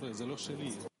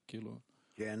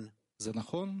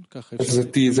 ez a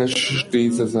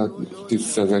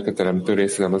 10% teremtő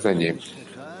része nem az enyém.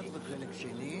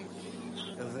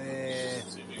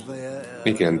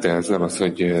 Igen, de ez nem az,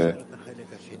 hogy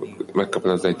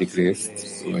megkapod az egyik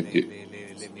részt, vagy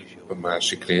a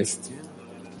másik részt.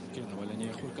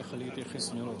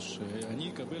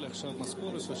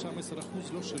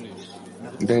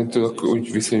 De én tudok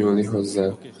úgy viszonyulni hozzá,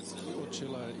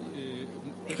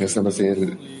 ez nem az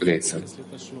én részem.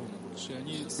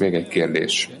 Még egy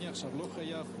kérdés.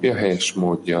 Mi a helyes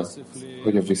módja,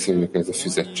 hogyan viszonyulok ez a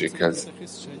fizetséghez?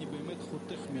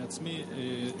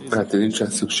 Hát nincsen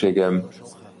szükségem,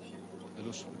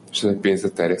 és ez egy pénz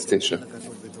a terjesztése.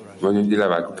 Vagy úgy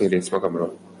levágok egy részt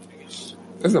magamról.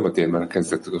 Ez nem a témán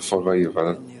kezdetől fogva írva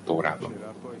a Tórában.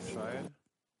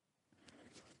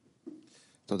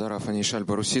 Туда Рафа Нишаль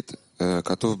Барусит,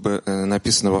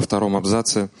 написано во втором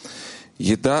абзаце: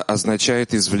 еда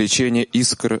означает извлечение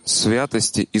искр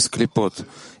святости из клипот,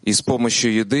 и с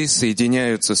помощью еды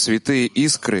соединяются святые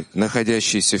искры,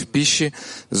 находящиеся в пище,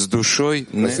 с душой.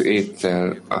 Az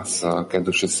étel az a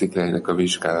kedves szikláinak a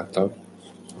vizsgálata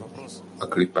a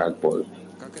klipákból.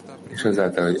 És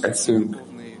ezáltal, hogy eszünk,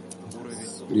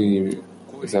 mi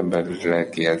az ember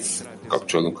lelkéhez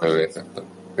kapcsolunk, ha jól értettem.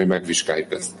 Mi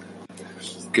megvizsgáljuk ezt.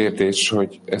 Kérdés,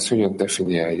 hogy ez hogyan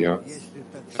definiálja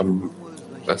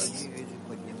ezt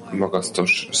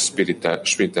magasztos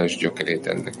spirituális gyökerét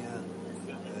ennek.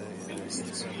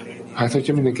 Hát,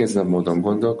 hogyha mindenki ezen módon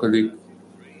gondolkodik,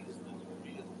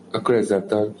 akkor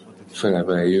ezáltal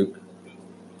felemeljük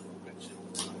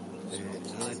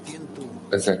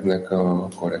ezeknek a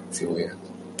korrekcióját.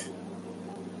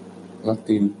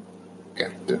 Latin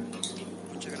 2.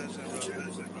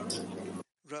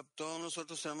 Todos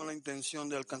nosotros tenemos la intención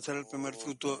de alcanzar el primer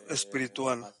fruto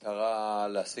espiritual.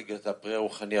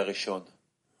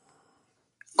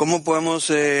 ¿Cómo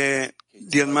podemos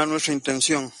diezmar nuestra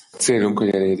intención? Célunk, hogy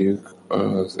elérjük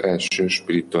az első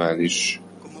spirituális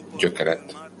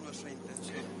gyökeret.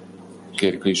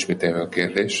 Kérjük, hogy ismételje a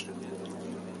kérdést.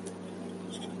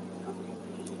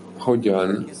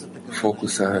 Hogyan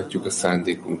fókuszálhatjuk a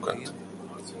szándékunkat?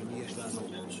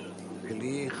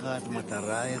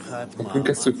 Nekünk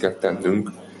ezt úgy kell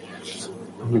tennünk,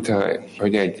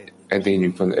 hogy egy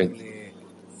edényünk van, egy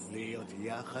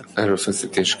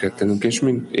erőfeszítést kell tennünk, és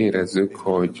mind érezzük,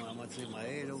 hogy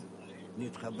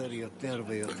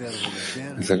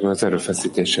Ezekben az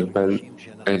erőfeszítésekben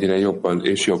egyre jobban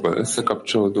és jobban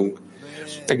összekapcsolódunk,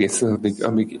 egészen addig,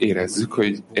 amíg érezzük,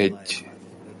 hogy egy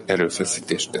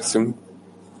erőfeszítést teszünk,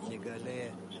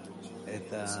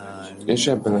 és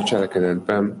ebben a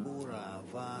cselekedetben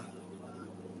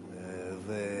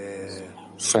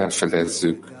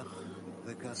felfedezzük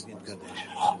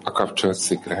a kapcsolat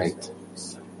szikráit.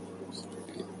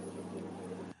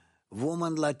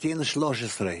 Woman Latin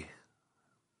 13.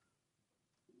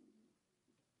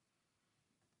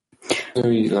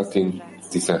 Női latin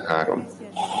 13.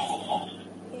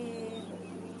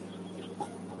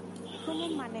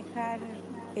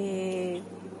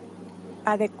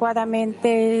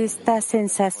 Adecuadamente esta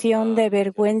sensación de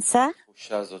vergüenza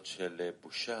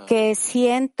que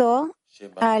siento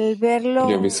al verlo.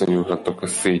 Hogyan viszonyulhatok a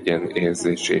szégyen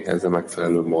érzéséhez a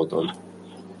megfelelő módon?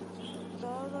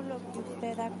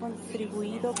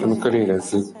 Amikor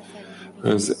érezzük,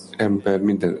 az ember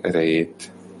minden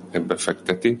erejét ebbe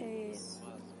fekteti,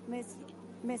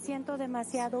 Me siento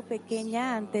demasiado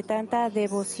pequeña ante tanta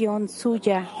devoción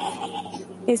suya.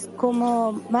 Es como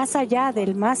más allá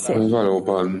del máser.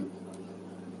 Valóban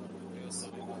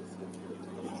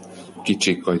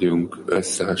kicsik vagyunk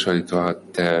összehasonlítva a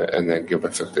te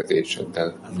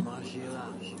energiabefektetéseddel.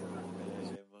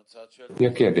 Mi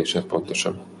a kérdésed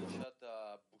pontosan?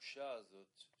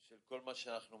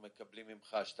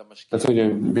 Tehát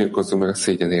hogyan birkozzunk meg a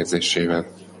szégyen érzésével?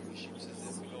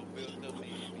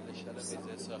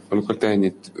 Amikor te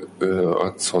ennyit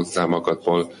adsz hozzá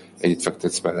magadból, ennyit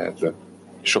fektetsz bele ebbe.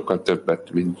 Sokkal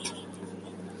többet, mint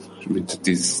a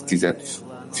 10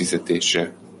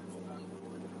 fizetése.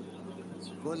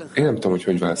 Én nem tudom,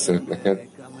 hogy válaszolok neked.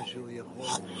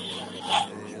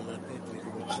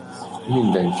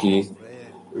 Mindenki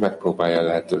megpróbálja a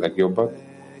lehető legjobbat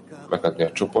megadni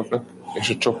a csoportnak, és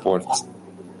a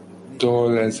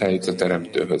csoporttól ez eljut a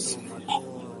teremtőhöz.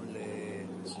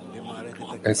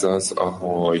 Ez az,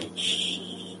 ahogy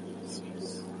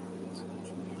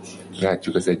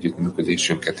látjuk az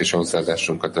együttműködésünket és a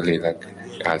hozzáadásunkat a lélek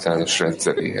általános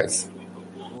rendszeréhez.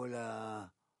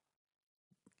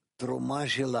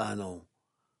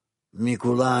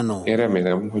 Én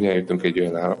remélem, hogy eljutunk egy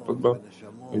olyan állapotba,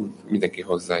 hogy mindenki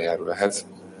hozzájárul ehhez,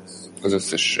 az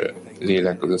összes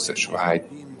lélek, az összes vágy.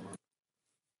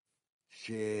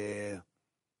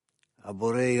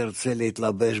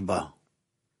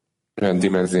 Olyan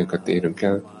dimenziókat érünk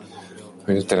el,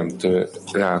 hogy a teremtő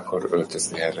rá akar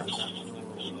öltözni erre.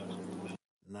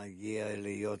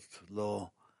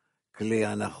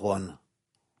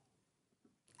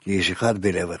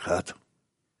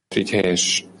 És így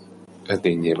helyes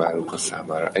edényé válunk a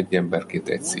számára, egy emberként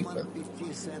egy szívben.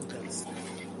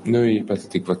 Női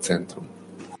Petitikva Centrum.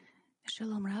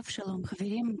 שלום רב, שלום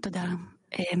חברים, תודה.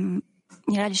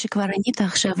 נראה לי שכבר ענית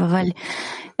עכשיו, אבל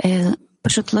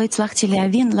פשוט לא הצלחתי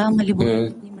להבין למה ליבון...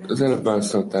 Az előbb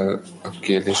válaszoltál a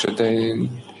kérdésre, de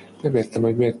én nem értem,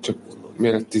 hogy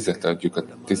miért 10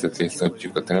 részt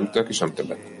adjuk a teremtőnek, és nem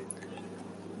többet.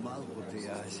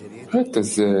 Hát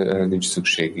ez nincs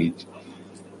szükség így.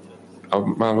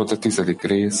 Már volt a 10.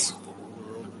 rész,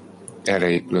 erre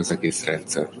épül az egész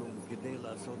rendszer.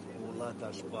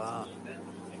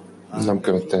 Nem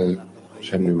követel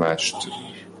semmi mást.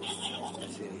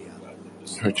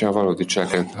 Hogyha a valódi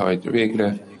cselekedet hajt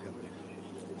végre,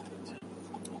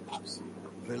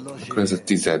 akkor ez a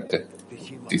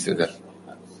tizede.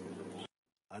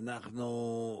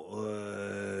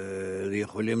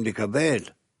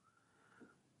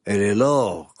 אלה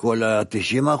לא, כל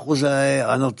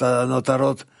 90%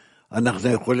 הנותרות אנחנו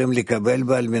יכולים לקבל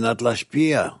בה על מנת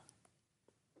להשפיע.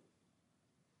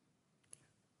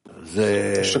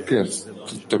 És a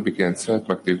többi 90-et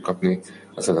meg tudjuk kapni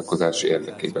az adakozási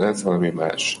érdekében. Ez valami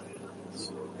más.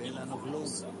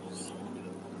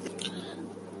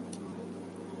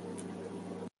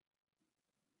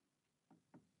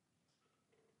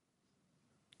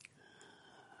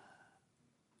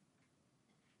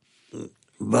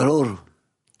 ברור.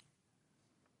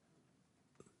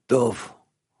 טוב.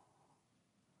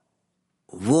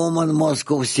 Woman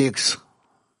Moscow 6.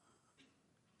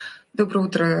 Доброе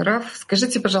утро, Раф.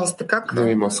 Скажите, пожалуйста, как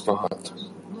новым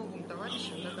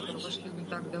товарищам, которые вошли не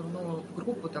так давно в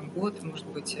группу, там год, может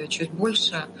быть, чуть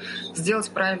больше, сделать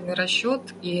правильный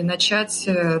расчет и начать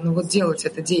делать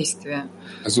это действие?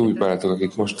 Az új barátok,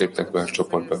 akik most léptek be a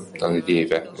csoportba, talán egy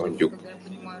éve mondjuk,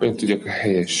 olyan tudják a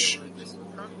helyes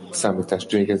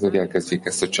számítást végezni, hogy elkezdjék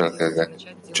ezt a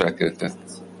cselekedetet.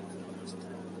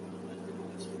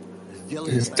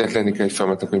 Tehát lenni kell egy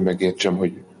folyamatnak, hogy megértsem,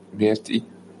 hogy miért így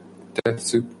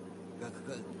tesszük.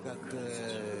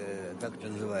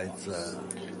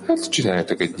 Hát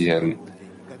csináljátok egy ilyen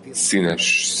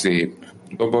színes, szép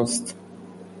dobozt.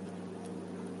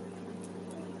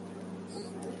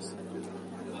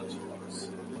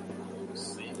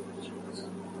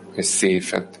 Egy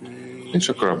széfet, és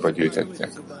akkor abba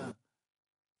gyűjtettek.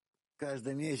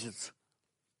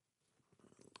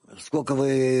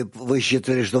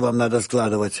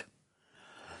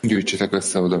 Gyűjtsetek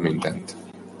össze oda mindent.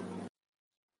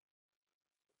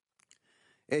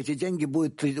 Эти деньги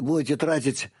будете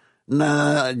тратить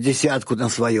на десятку, на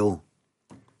свою,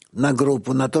 на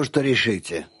группу, на то, что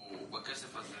решите.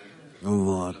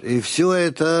 Вот. И все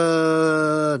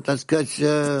это, так сказать...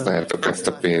 Várjátok ezt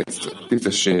a pénzt,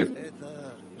 tízesért,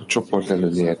 a csoport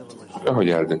előnyért, ahogy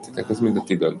eldöntitek, ez mind a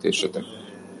ti döntésetek.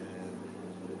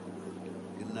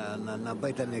 На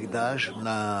Бейт-Амикдаш,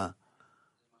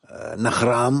 на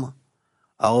храм,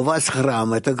 а у вас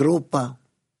храм — это группа.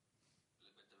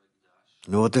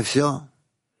 Вот и все.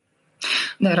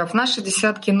 Да, Раф, в нашей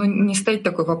десятке не стоит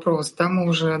такой вопрос. Да, мы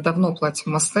уже давно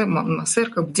платим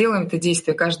массер, как бы делаем это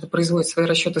действие, каждый производит свои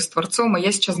расчеты с Творцом. А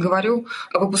я сейчас говорю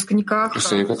о выпускниках.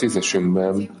 Köszönjük a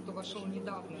tízesünkben.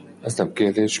 Ez nem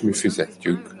kérdés, mi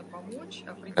fizetjük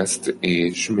ezt,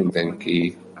 és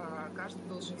mindenki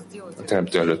a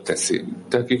teremtő előtt teszi.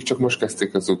 De akik csak most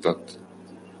kezdték az utat,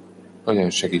 hogyan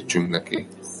segítsünk neki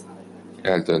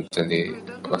eldönteni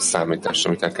a számítást,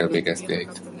 amit el kell végezni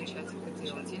itt.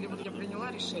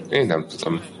 Én nem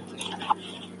tudom.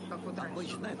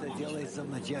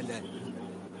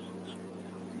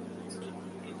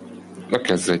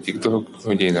 Megkezd egyik dolog,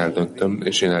 hogy én eldöntöm,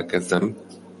 és én elkezdem.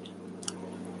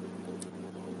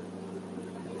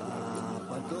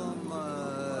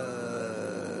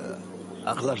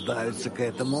 Охлаждаются к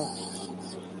этому,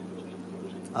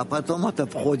 а потом это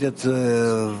входит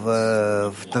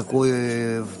в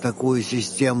такую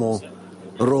систему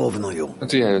ровную.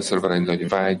 Hát ugye először van egy nagy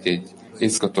vágy, egy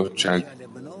izgatottság,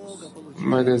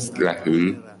 majd ez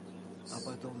lehűl.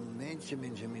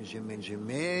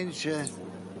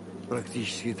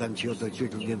 Практически там чего-то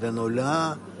чуть ли не до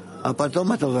нуля, а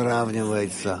потом это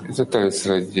выравнивается. Ez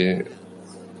először egy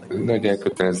nagy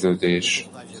elköteleződés,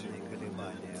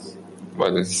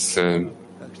 majd ez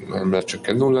nem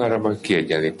lecsökken nullára, majd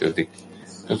kiegyenlítődik.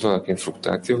 Ez valakinek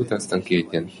fluktuáció, de aztán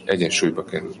egyensúlyba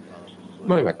kerül.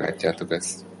 Majd meglátjátok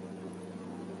ezt.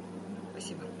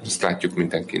 Ezt látjuk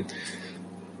mindenkin.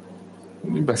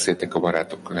 Beszéltek a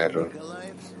barátokkal erről.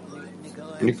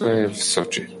 Николаев,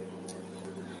 Сочи.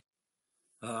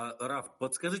 Раф,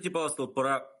 подскажите, пожалуйста,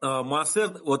 про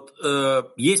Маасер. Вот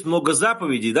есть много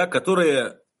заповедей, да,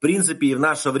 которые, в принципе, и в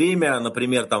наше время,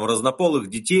 например, там разнополых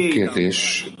детей.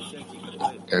 Kérdés.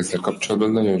 Ezzel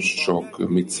kapcsolatban nagyon sok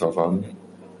micva van.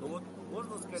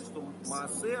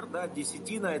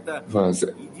 Van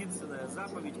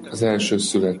az első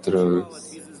születről.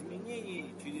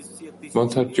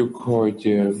 Mondhatjuk, hogy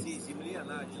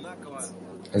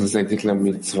ez az egyetlen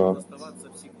micva,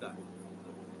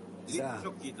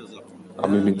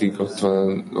 ami mindig ott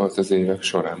volt az évek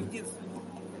során.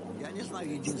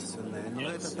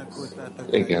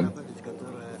 Igen.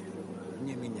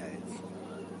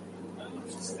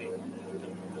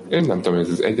 Én nem tudom, hogy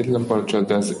ez az egyetlen parancsol,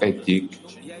 de az egyik,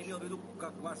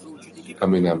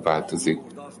 ami nem változik.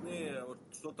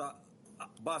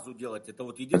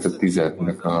 Ez a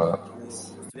tizednek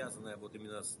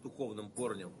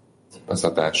az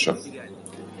adása.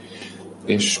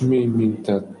 És mi, mint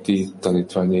a ti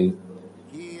tanítványai,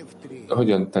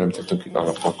 hogyan teremtettünk ki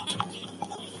alapot?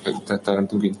 Tehát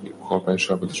teremtünk így kormányos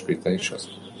alapot a spirituálishoz.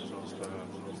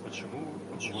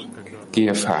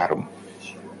 Kiev 3.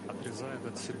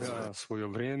 Свое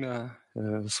время,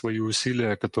 свои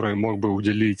усилия, которые мог бы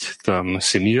уделить там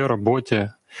семье,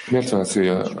 работе. Miért van az, hogy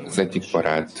az egyik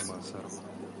barát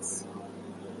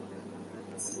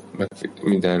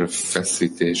minden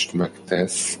erőfeszítést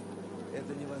megtesz,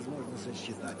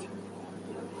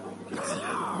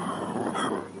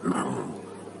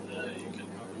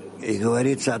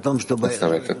 ezt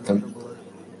nem értettem.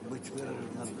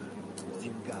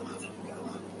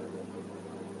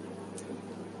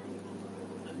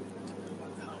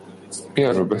 Mi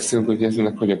arról beszélünk, hogy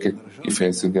eznek hogyan kell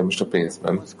kifejezzünk el most a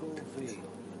pénzben.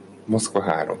 Москва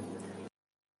 3.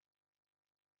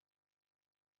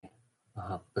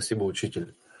 Ага, спасибо,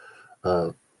 учитель.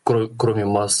 Кроме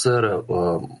массера,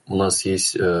 у нас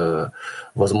есть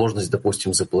возможность,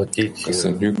 допустим, заплатить...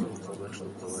 Köszönjük.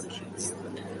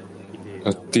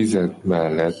 A tized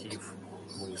mellett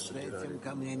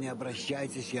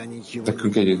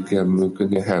nekünk együtt kell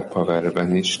működni a Help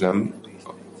Powerben is, nem?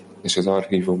 És az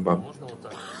archívumban.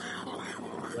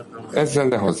 Ezzel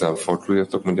ne hozzám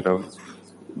forduljatok, magyarul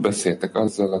beszéltek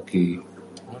azzal, aki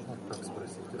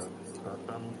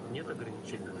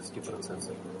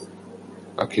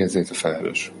aki ezért a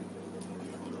felelős.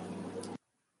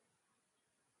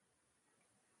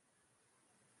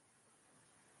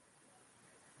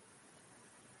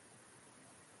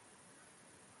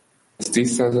 Ez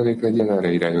 10% legyen,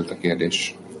 erre irányult a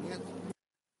kérdés.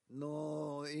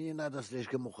 Но и не надо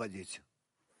слишком уходить.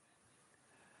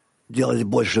 Делать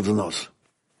больше взнос.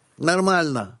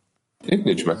 Нормально. Itt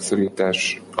nincs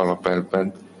megszorítás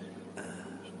alapelvben.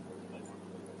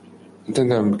 De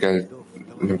nem kell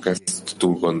ezt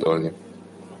túl gondolni.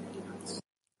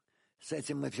 С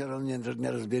этим мы все равно не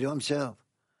разберемся.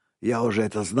 Я уже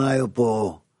это знаю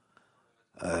по...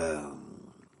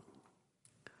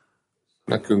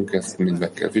 Nekünk ezt mind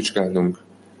meg kell vizsgálnunk,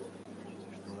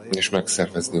 és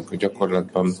megszerveznünk a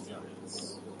gyakorlatban,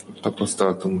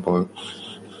 tapasztalatunkból.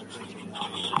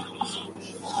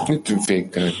 Itt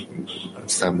végtelen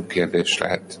számú kérdés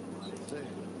lehet.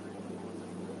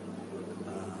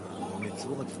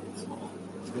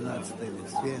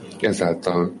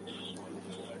 Ezáltal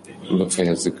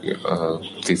befejezzük a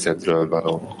 10-ről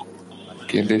való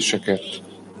kérdéseket,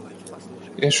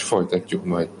 és folytatjuk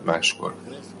majd máskor.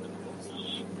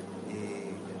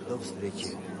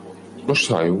 Most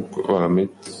halljunk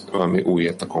valami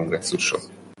újat a kongresszuson.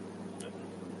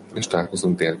 És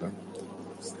találkozunk délben.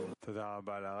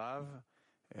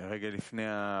 רגע לפני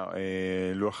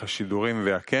לוח השידורים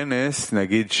והכנס,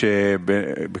 נגיד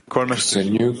שבכל מה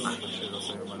Köszönjük.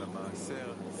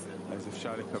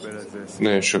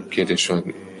 Nagyon sok kérdés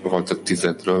volt a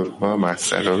 10-ről, a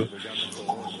Mászerről.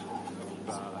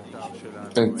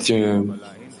 Egy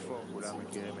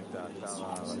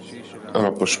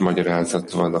alapos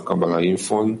magyarázat van a Kabala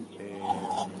Infon,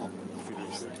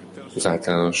 az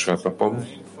általános weblapon.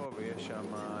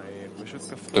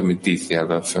 Több mint 10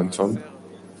 nyelven fönt van.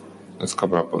 Ez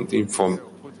kabala.info,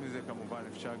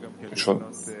 és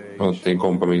ott egy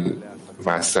gomb, ami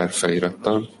Vászer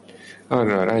felirattal.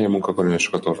 Arra rányomunk, akkor nagyon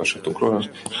sokat olvashatunk róla,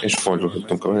 és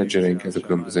fordulhatunk a menedzsereinkhez a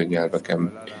különböző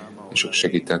nyelveken, és ők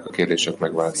segítenek a kérdések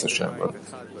megválasztásában.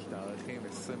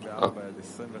 A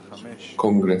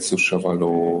kongresszusra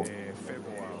való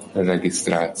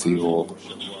regisztráció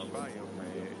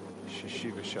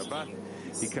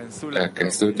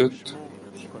elkezdődött.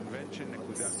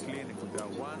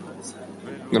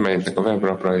 De menjetek a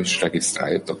weblapra és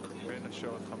regisztráljatok.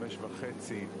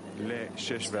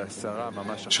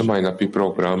 És a mai napi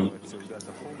program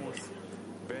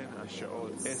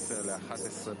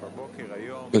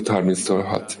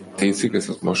 5:30-tól 6:10-ig, ez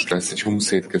ott most lesz egy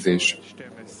humuszétkezés.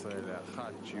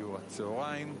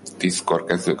 10-kor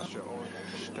kezdődik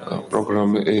a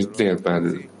program, és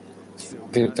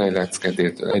délután lecke,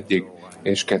 déltől 1-ig,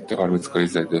 és 2:30-kor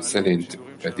izledő szerint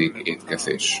pedig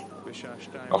étkezés.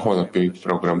 A holnapi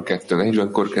program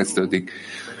 2:40-kor kezdődik,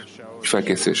 és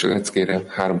felkészülés a leckére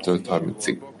 3-től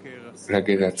 5:30-ig.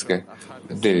 Reggeli lecke,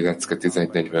 a déli lecke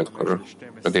 11:45-kor,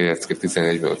 a déli lecke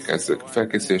 11:45 kezdődik a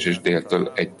felkészülés, és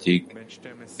déltől 1-ig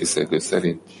izledő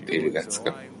szerint déli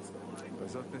lecke.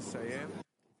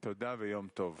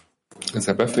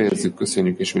 Ezzel befejezzük,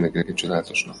 köszönjük, és mindenkinek egy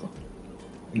csodálatos napot.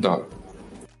 Dal.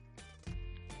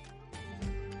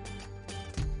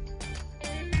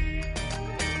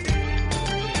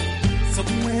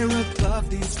 Somewhere above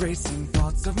these racing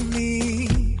thoughts of me,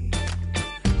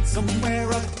 somewhere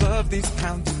above these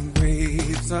pounding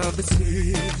waves of the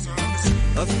sea,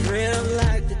 a thread of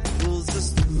light that pulls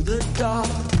us through the dark,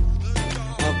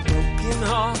 a broken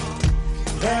heart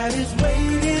that is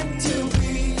waiting to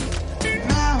be.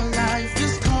 Now life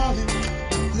is calling,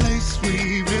 place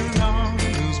we belong.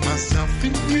 Lose myself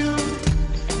in you,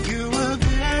 you were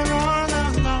there all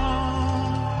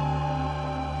along.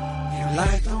 You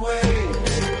light the way.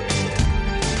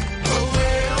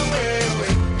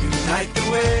 Light the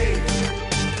way,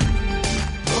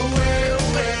 away, away,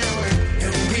 away,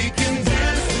 and we can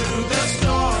dance through the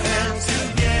storm and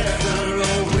together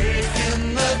awake in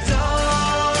the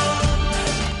dawn.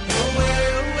 Away,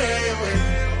 away, away.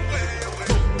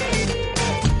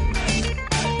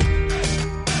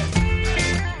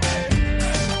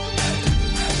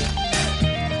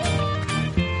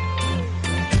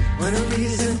 When a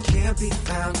reason can't be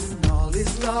found and all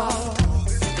is lost,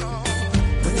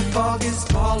 fog is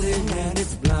falling and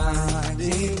it's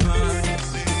blinding us.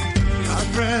 A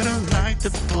thread of light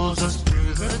that pulls us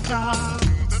through the dark.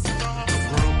 A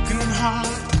broken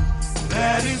heart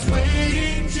that is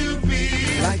waiting to be.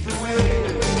 Light the way.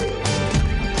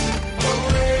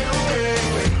 Away, away,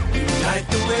 away. Light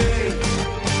the way.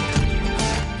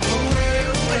 Away,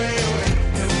 away, away.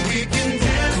 And we can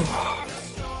dance.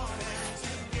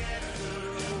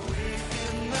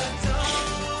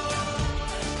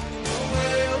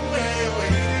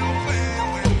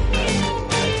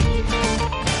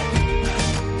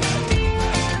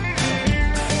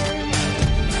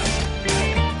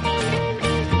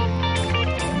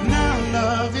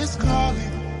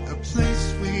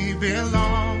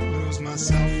 belong, lose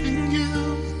myself in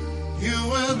you. You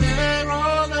were there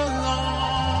all along.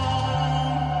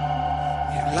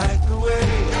 You like the way,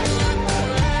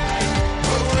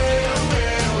 away,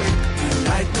 away, away. You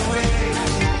like the way,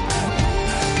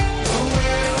 away,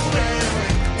 away, away.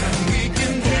 And we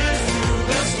can dance through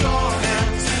the storm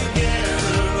and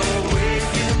together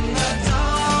awake in the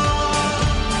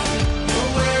dawn.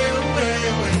 Away, away,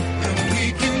 away. And we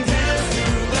can dance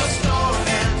through the storm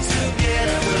and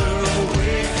together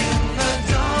awake in the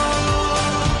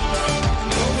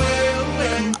dawn. Away,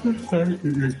 away.